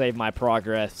didn't save my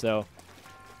progress, so...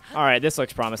 Alright, this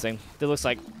looks promising. This looks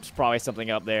like there's probably something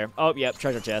up there. Oh, yep,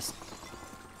 treasure chest.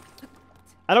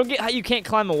 I don't get how you can't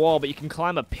climb a wall, but you can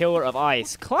climb a pillar of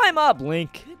ice. Climb up,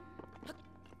 Link!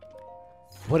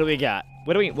 What do we got?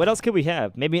 What else could we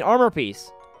have? Maybe an armor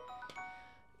piece.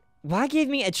 Why give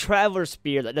me a traveler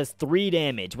spear that does 3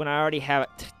 damage when I already have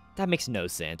it? That makes no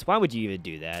sense. Why would you even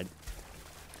do that?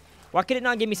 Why could it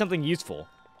not give me something useful?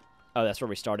 Oh, that's where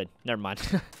we started. Never mind.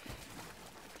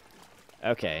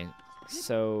 Okay,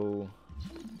 so...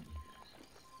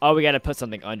 Oh, we gotta put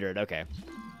something under it. Okay.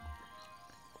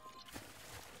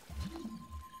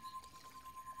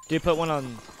 Do you put one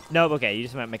on... No, okay, you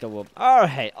just might make a little...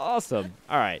 Alright, awesome.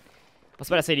 Alright. I was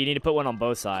about to say, do you need to put one on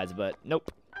both sides, but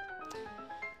nope.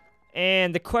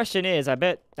 And the question is, I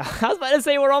bet... I was about to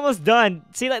say we're almost done.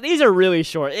 See, like, these are really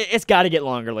short. It's got to get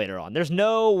longer later on. There's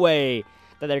no way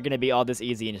that they're going to be all this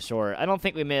easy and short. I don't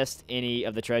think we missed any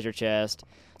of the treasure chest.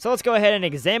 So let's go ahead and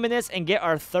examine this and get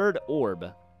our 3rd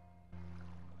orb.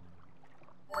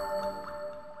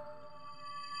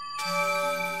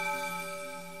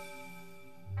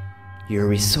 Your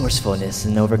resourcefulness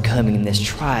in overcoming this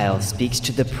trial speaks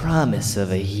to the promise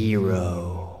of a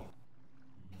hero.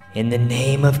 In the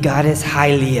name of Goddess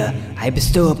Hylia, I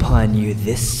bestow upon you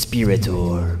this spirit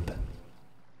orb.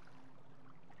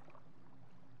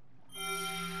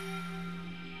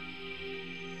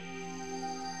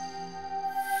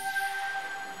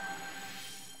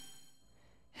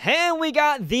 And we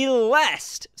got the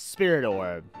last spirit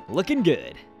orb. Looking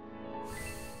good.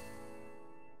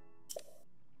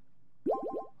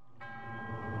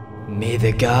 May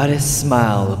the goddess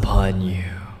smile upon you.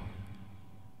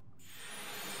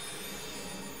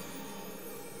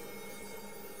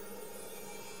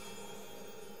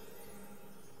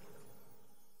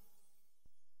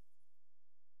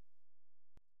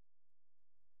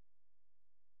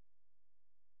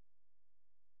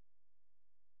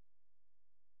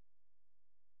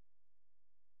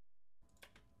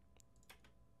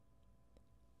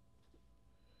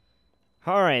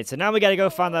 Alright, so now we gotta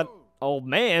go find that old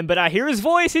man, but I hear his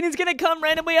voice and he's gonna come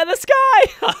randomly out of the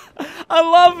sky! I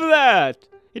love that!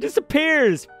 He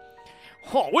disappears!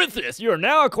 Oh, with this, you are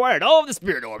now acquired all of the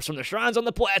spirit orbs from the shrines on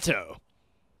the plateau.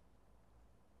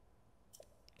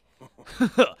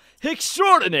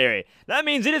 Extraordinary! That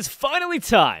means it is finally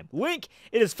time. Link,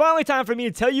 it is finally time for me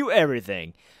to tell you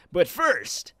everything. But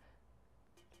first...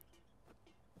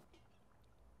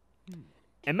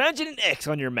 imagine an X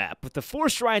on your map with the 4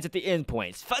 shrines at the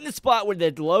endpoints. Find the spot where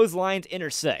those lines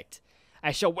intersect.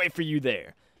 I shall wait for you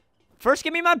there. First,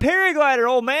 give me my paraglider,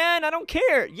 old man. I don't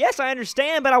care. Yes, I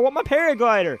understand, but I want my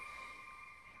paraglider.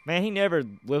 Man, he never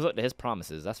lives up to his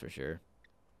promises, that's for sure.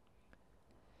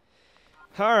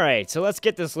 Alright, so let's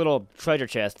get this little treasure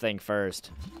chest thing first.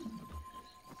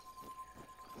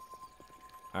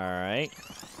 Alright.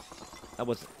 That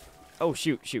was... oh,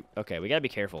 shoot. Okay, we gotta be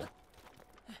careful.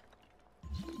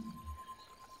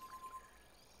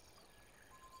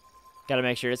 Gotta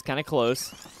make sure it's kind of close.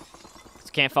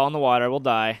 Just can't fall in the water, we'll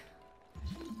die.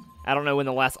 I don't know when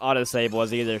the last autosave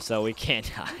was either, so we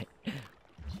can't die.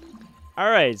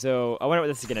 Alright, so I wonder what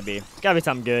this is gonna be. It's gotta be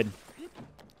something good.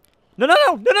 No!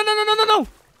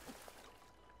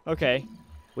 Okay.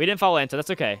 We didn't fall in, so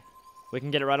that's okay. We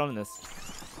can get it right on this.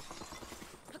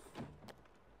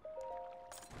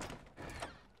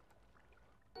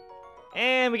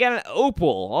 And we got an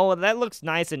opal. Oh, that looks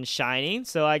nice and shiny.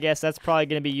 So I guess that's probably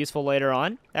going to be useful later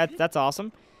on. That's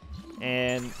awesome.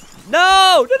 And...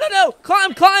 no!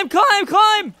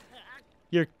 Climb!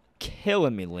 You're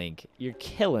killing me, Link. You're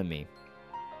killing me.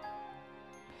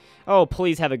 Oh,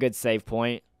 please have a good save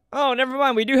point. Oh, never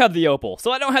mind. We do have the opal.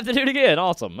 So I don't have to do it again.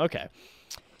 Awesome. Okay.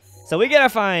 So we got to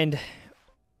find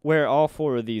where all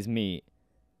 4 of these meet.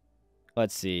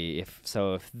 Let's see.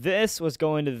 If this was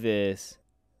going to this...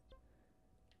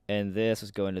 and this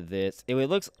was going to this.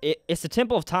 It's the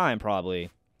Temple of Time, probably.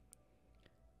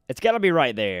 It's got to be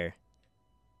right there.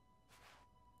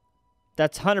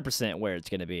 That's 100% where it's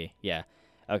going to be. Yeah.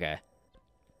 Okay.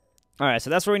 Alright, so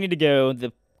that's where we need to go.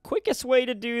 The quickest way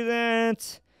to do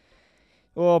that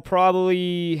will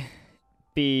probably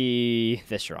be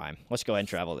this shrine. Let's go ahead and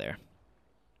travel there.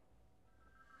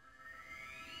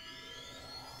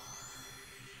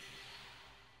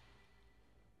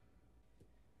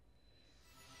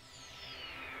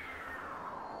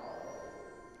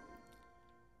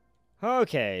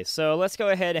 Okay, so let's go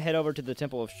ahead and head over to the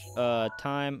Temple of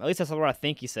Time. At least that's where I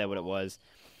think he said what it was.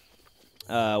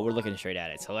 We're looking straight at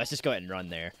it, so let's just go ahead and run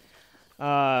there.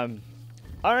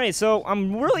 Alright, so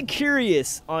I'm really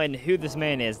curious on who this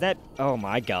man is. Oh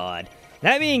my god.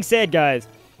 That being said, guys,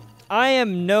 I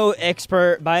am no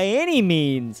expert by any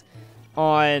means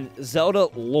on Zelda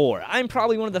lore. I'm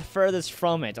probably one of the furthest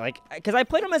from it. Like, because I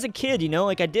played them as a kid, you know?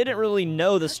 Like, I didn't really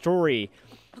know the story.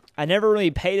 I never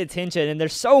really paid attention, and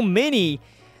there's so many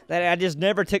that I just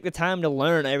never took the time to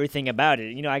learn everything about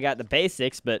it. You know, I got the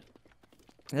basics, but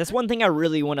that's one thing I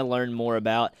really want to learn more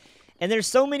about. And there's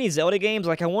so many Zelda games,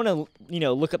 like I want to, you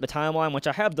know, look up the timeline, which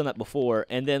I have done that before,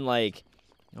 and then like,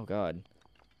 oh god.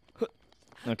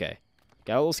 Okay.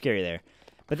 Got a little scary there.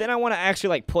 But then I want to actually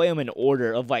like play them in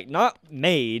order of like, not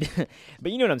made,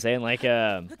 but you know what I'm saying, like,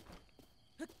 oh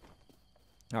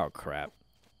crap.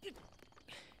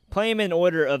 Play them in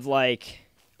order of like,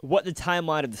 what the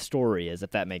timeline of the story is, if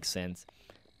that makes sense.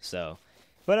 So,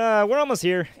 but we're almost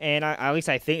here, and at least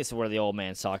I think it's where the old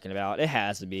man's talking about. It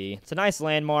has to be. It's a nice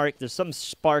landmark. There's something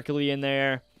sparkly in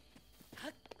there.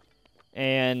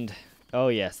 And, oh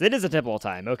yes, it is a Temple of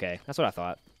Time. Okay, that's what I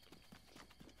thought.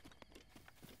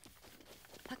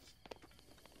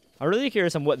 I'm really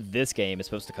curious on what this game is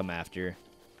supposed to come after.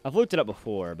 I've looked it up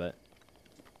before, but...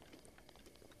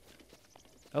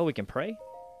 Oh, we can pray?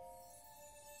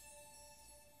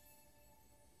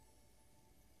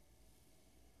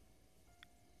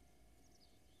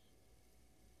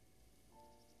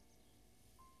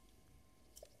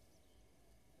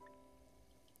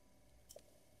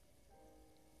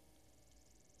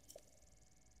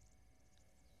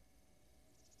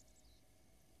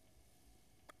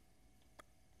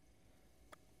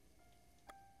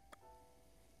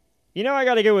 You know, I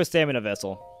gotta go with Stamina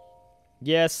Vessel.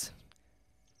 Yes.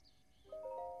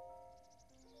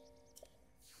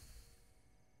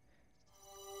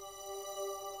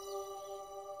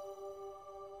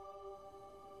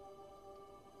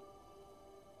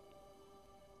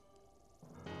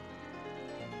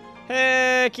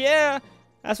 Heck yeah!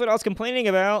 That's what I was complaining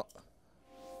about.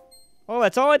 Oh,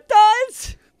 that's all it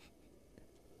does?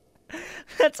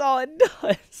 That's all it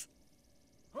does.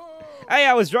 Hey,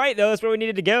 I was right, though. That's where we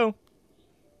needed to go.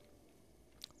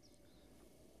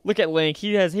 Look at Link.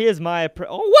 He is my...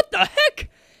 Oh, what the heck?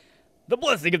 The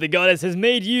blessing of the goddess has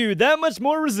made you that much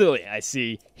more resilient, I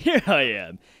see. Here I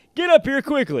am. Get up here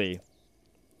quickly.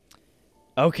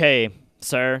 Okay,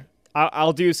 sir.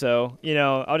 I'll do so. You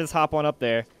know, I'll just hop on up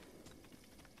there.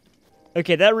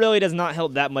 Okay, that really does not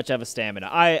help that much of a stamina.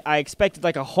 I expected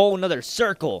like a whole nother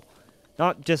circle.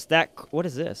 Not just that... What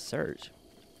is this? Surge.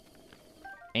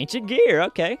 Ancient gear,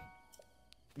 okay.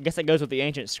 I guess that goes with the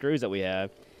ancient screws that we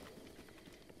have.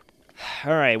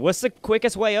 Alright, what's the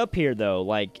quickest way up here, though?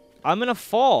 Like, I'm gonna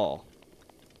fall.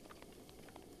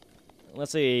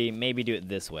 Let's see, maybe do it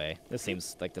this way. This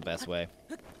seems like the best way.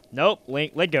 Nope,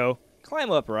 Link, let go.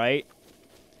 Climb up, right?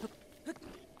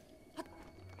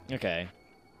 Okay.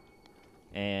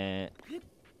 And...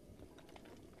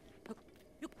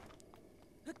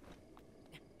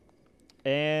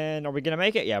 And are we gonna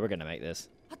make it? Yeah, we're gonna make this.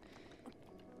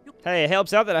 Hey, it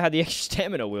helps out that I had the extra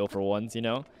stamina wheel for once, you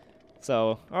know?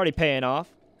 So, already paying off.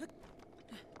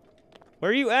 Where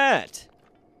are you at?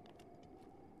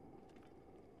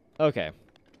 Okay.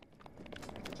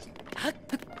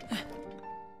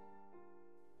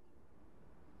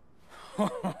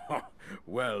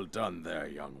 Well done there,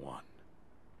 young one.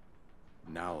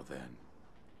 Now then,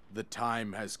 the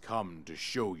time has come to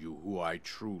show you who I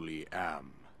truly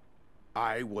am.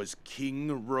 I was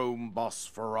King Rome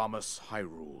Bosphoramus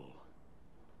Hyrule.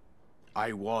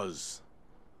 I was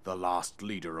the last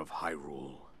leader of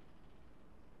Hyrule,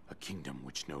 a kingdom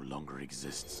which no longer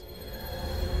exists.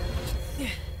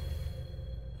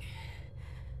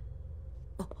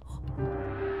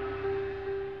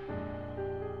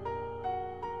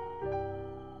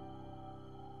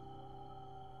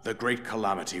 The Great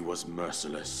Calamity was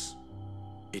merciless.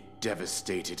 It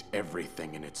devastated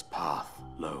everything in its path,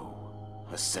 lo,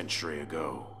 a century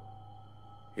ago.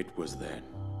 It was then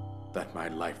that my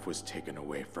life was taken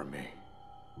away from me.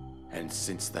 And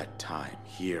since that time,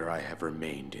 here I have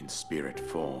remained in spirit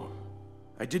form.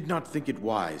 I did not think it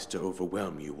wise to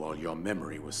overwhelm you while your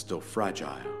memory was still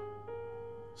fragile.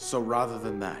 So rather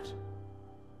than that,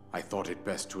 I thought it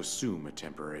best to assume a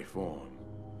temporary form.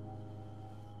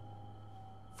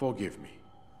 Forgive me.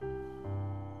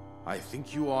 I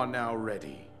think you are now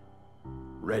ready.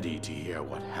 Ready to hear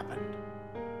what happened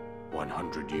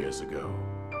 100 years ago.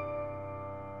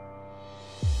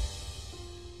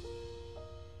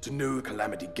 To know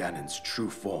Calamity Ganon's true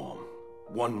form,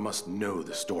 one must know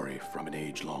the story from an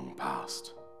age-long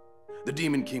past. The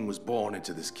Demon King was born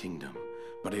into this kingdom,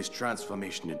 but his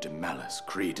transformation into malice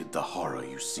created the horror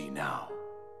you see now.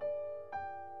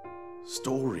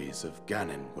 Stories of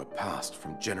Ganon were passed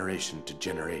from generation to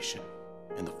generation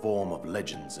in the form of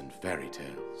legends and fairy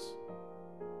tales.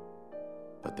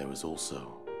 But there was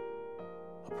also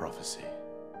a prophecy.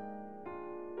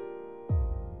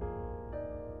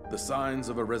 The signs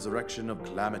of a resurrection of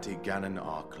Calamity Ganon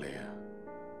are clear,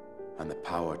 and the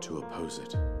power to oppose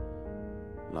it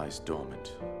lies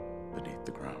dormant beneath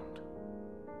the ground.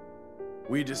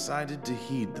 We decided to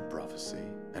heed the prophecy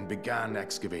and began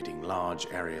excavating large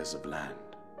areas of land.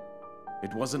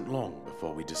 It wasn't long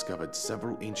before we discovered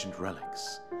several ancient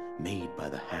relics made by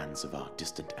the hands of our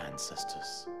distant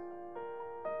ancestors.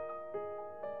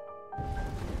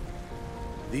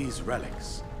 These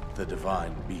relics, the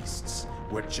divine beasts,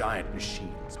 were giant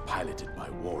machines piloted by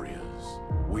warriors.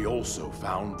 We also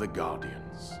found the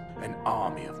Guardians, an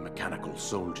army of mechanical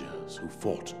soldiers who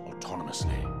fought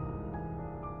autonomously.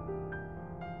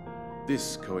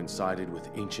 This coincided with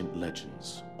ancient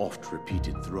legends, oft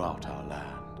repeated throughout our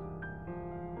land.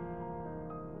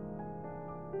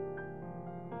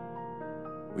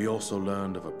 We also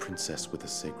learned of a princess with a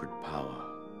sacred power,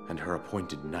 and her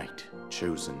appointed knight,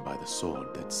 chosen by the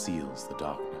sword that seals the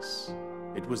darkness.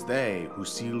 It was they who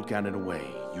sealed Ganon away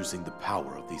using the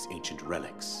power of these ancient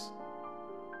relics.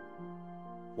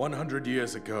 100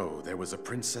 years ago, there was a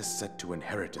princess set to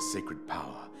inherit a sacred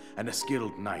power and a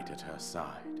skilled knight at her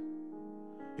side.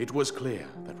 It was clear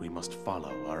that we must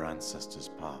follow our ancestors'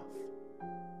 path.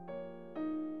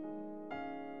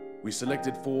 We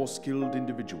selected 4 skilled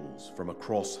individuals from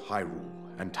across Hyrule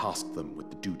and tasked them with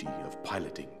the duty of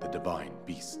piloting the divine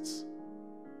beasts.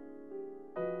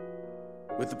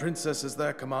 With the princess as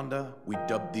their commander, we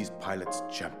dubbed these pilots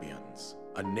champions,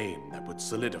 a name that would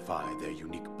solidify their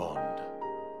unique bond.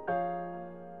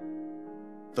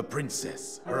 The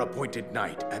princess, her appointed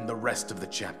knight, and the rest of the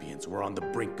champions were on the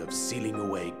brink of sealing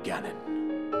away Ganon.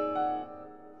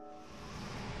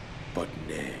 But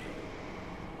nay.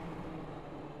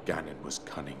 Ganon was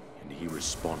cunning, and he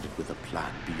responded with a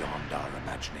plan beyond our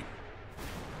imagining.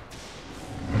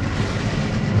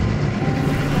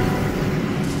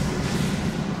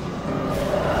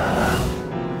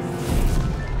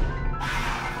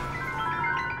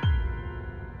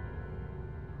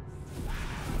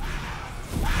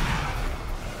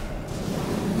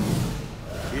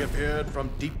 He appeared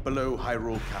from deep below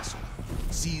Hyrule Castle,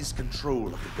 seized control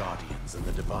of the Guardians and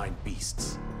the divine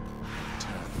beasts, and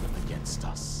turned them against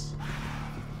us.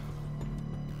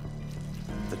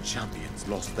 The champions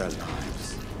lost their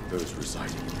lives, those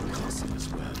residing in the castle as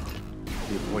well.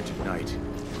 The appointed knight,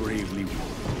 gravely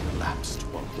wounded, collapsed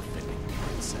while defending the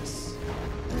princess.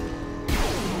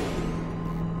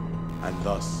 And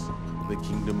thus, the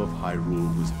kingdom of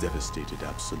Hyrule was devastated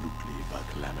absolutely by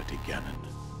Calamity Ganon.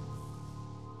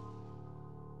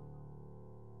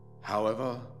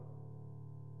 However,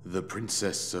 the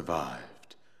princess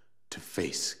survived to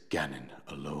face Ganon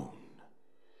alone.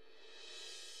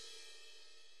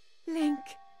 Link,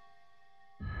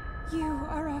 you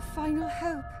are our final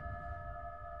hope.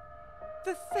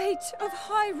 The fate of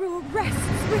Hyrule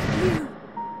rests with you.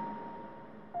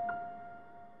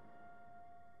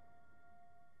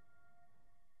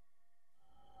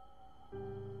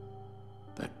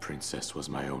 That princess was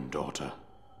my own daughter,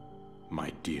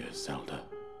 my dear Zelda.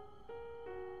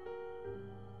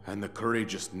 And the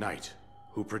courageous knight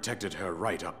who protected her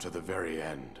right up to the very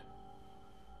end.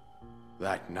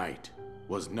 That knight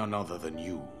was none other than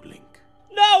you, Link.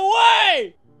 No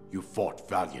way! You fought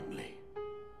valiantly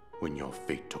when your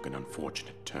fate took an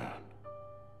unfortunate turn.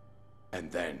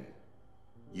 And then,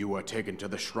 you were taken to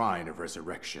the Shrine of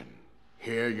Resurrection.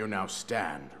 Here you now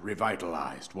stand,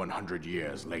 revitalized 100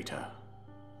 years later.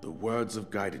 The words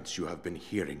of guidance you have been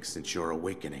hearing since your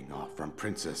awakening are from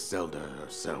Princess Zelda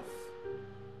herself.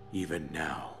 Even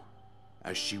now,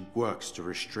 as she works to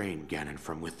restrain Ganon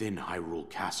from within Hyrule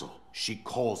Castle, she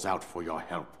calls out for your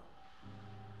help.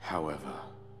 However,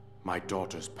 my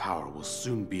daughter's power will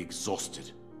soon be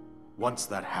exhausted. Once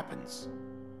that happens,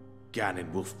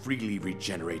 Ganon will freely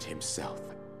regenerate himself,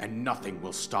 and nothing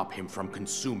will stop him from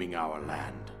consuming our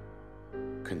land.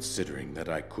 Considering that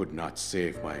I could not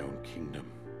save my own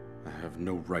kingdom, I have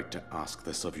no right to ask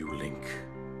this of you, Link.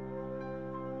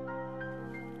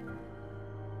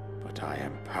 But I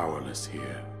am powerless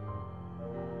here.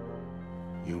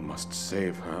 You must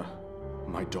save her,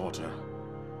 my daughter,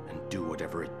 and do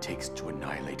whatever it takes to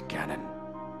annihilate Ganon.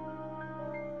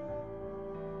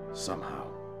 Somehow,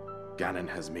 Ganon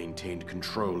has maintained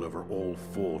control over all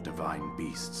 4 divine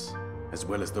beasts, as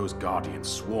well as those guardians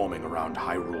swarming around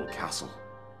Hyrule Castle.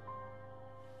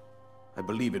 I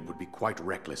believe it would be quite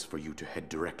reckless for you to head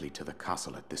directly to the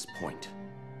castle at this point.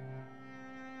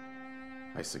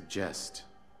 I suggest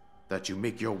that you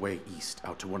make your way east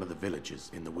out to one of the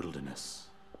villages in the wilderness.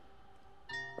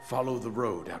 Follow the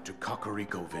road out to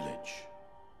Kakariko Village.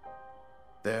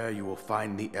 There you will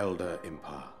find the Elder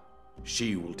Impa.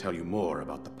 She will tell you more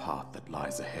about the path that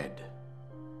lies ahead.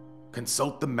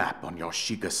 Consult the map on your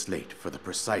Sheikah slate for the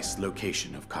precise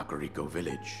location of Kakariko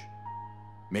Village.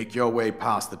 Make your way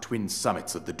past the twin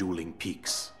summits of the dueling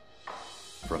peaks.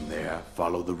 From there,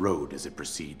 follow the road as it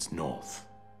proceeds north.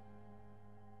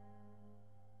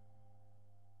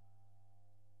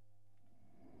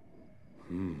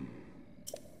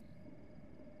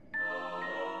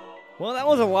 Well, that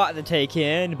was a lot to take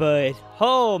in, but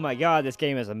oh my god, this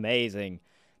game is amazing.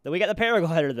 Then we got the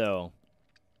paraglider, though.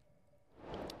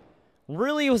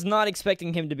 Really was not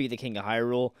expecting him to be the King of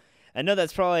Hyrule. I know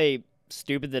that's probably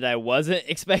stupid that I wasn't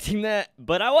expecting that,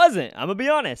 but I wasn't. I'm gonna be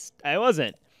honest. I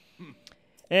wasn't.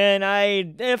 And I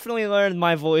definitely learned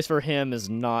my voice for him is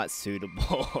not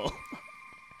suitable.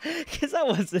 Because I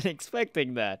wasn't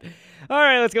expecting that.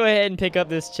 Alright, let's go ahead and pick up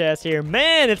this chest here.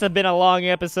 Man, it's been a long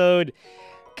episode.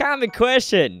 Common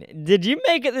question. Did you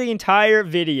make it the entire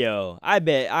video? I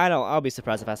bet. I'll be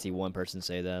surprised if I see one person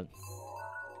say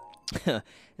that.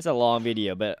 It's a long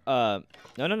video, but,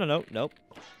 nope.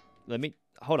 Let me,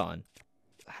 hold on.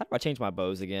 How do I change my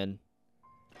bows again?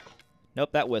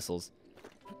 Nope, that whistles.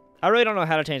 I really don't know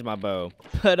how to change my bow.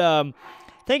 But,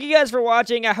 thank you guys for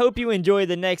watching. I hope you enjoy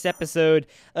the next episode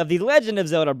of The Legend of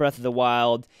Zelda Breath of the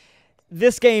Wild.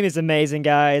 This game is amazing,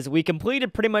 guys. We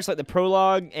completed pretty much like the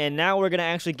prologue, and now we're going to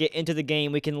actually get into the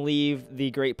game. We can leave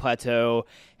the Great Plateau,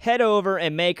 head over,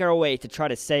 and make our way to try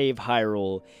to save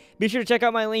Hyrule. Be sure to check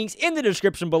out my links in the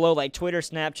description below, like Twitter,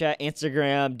 Snapchat,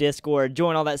 Instagram, Discord.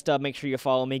 Join all that stuff. Make sure you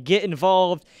follow me. Get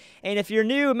involved. And if you're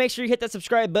new, make sure you hit that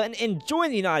subscribe button and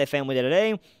join the United family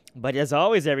today. But as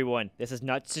always, everyone, this is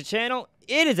not just a channel.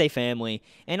 It is a family.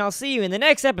 And I'll see you in the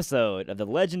next episode of The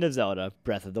Legend of Zelda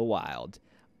Breath of the Wild.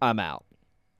 I'm out.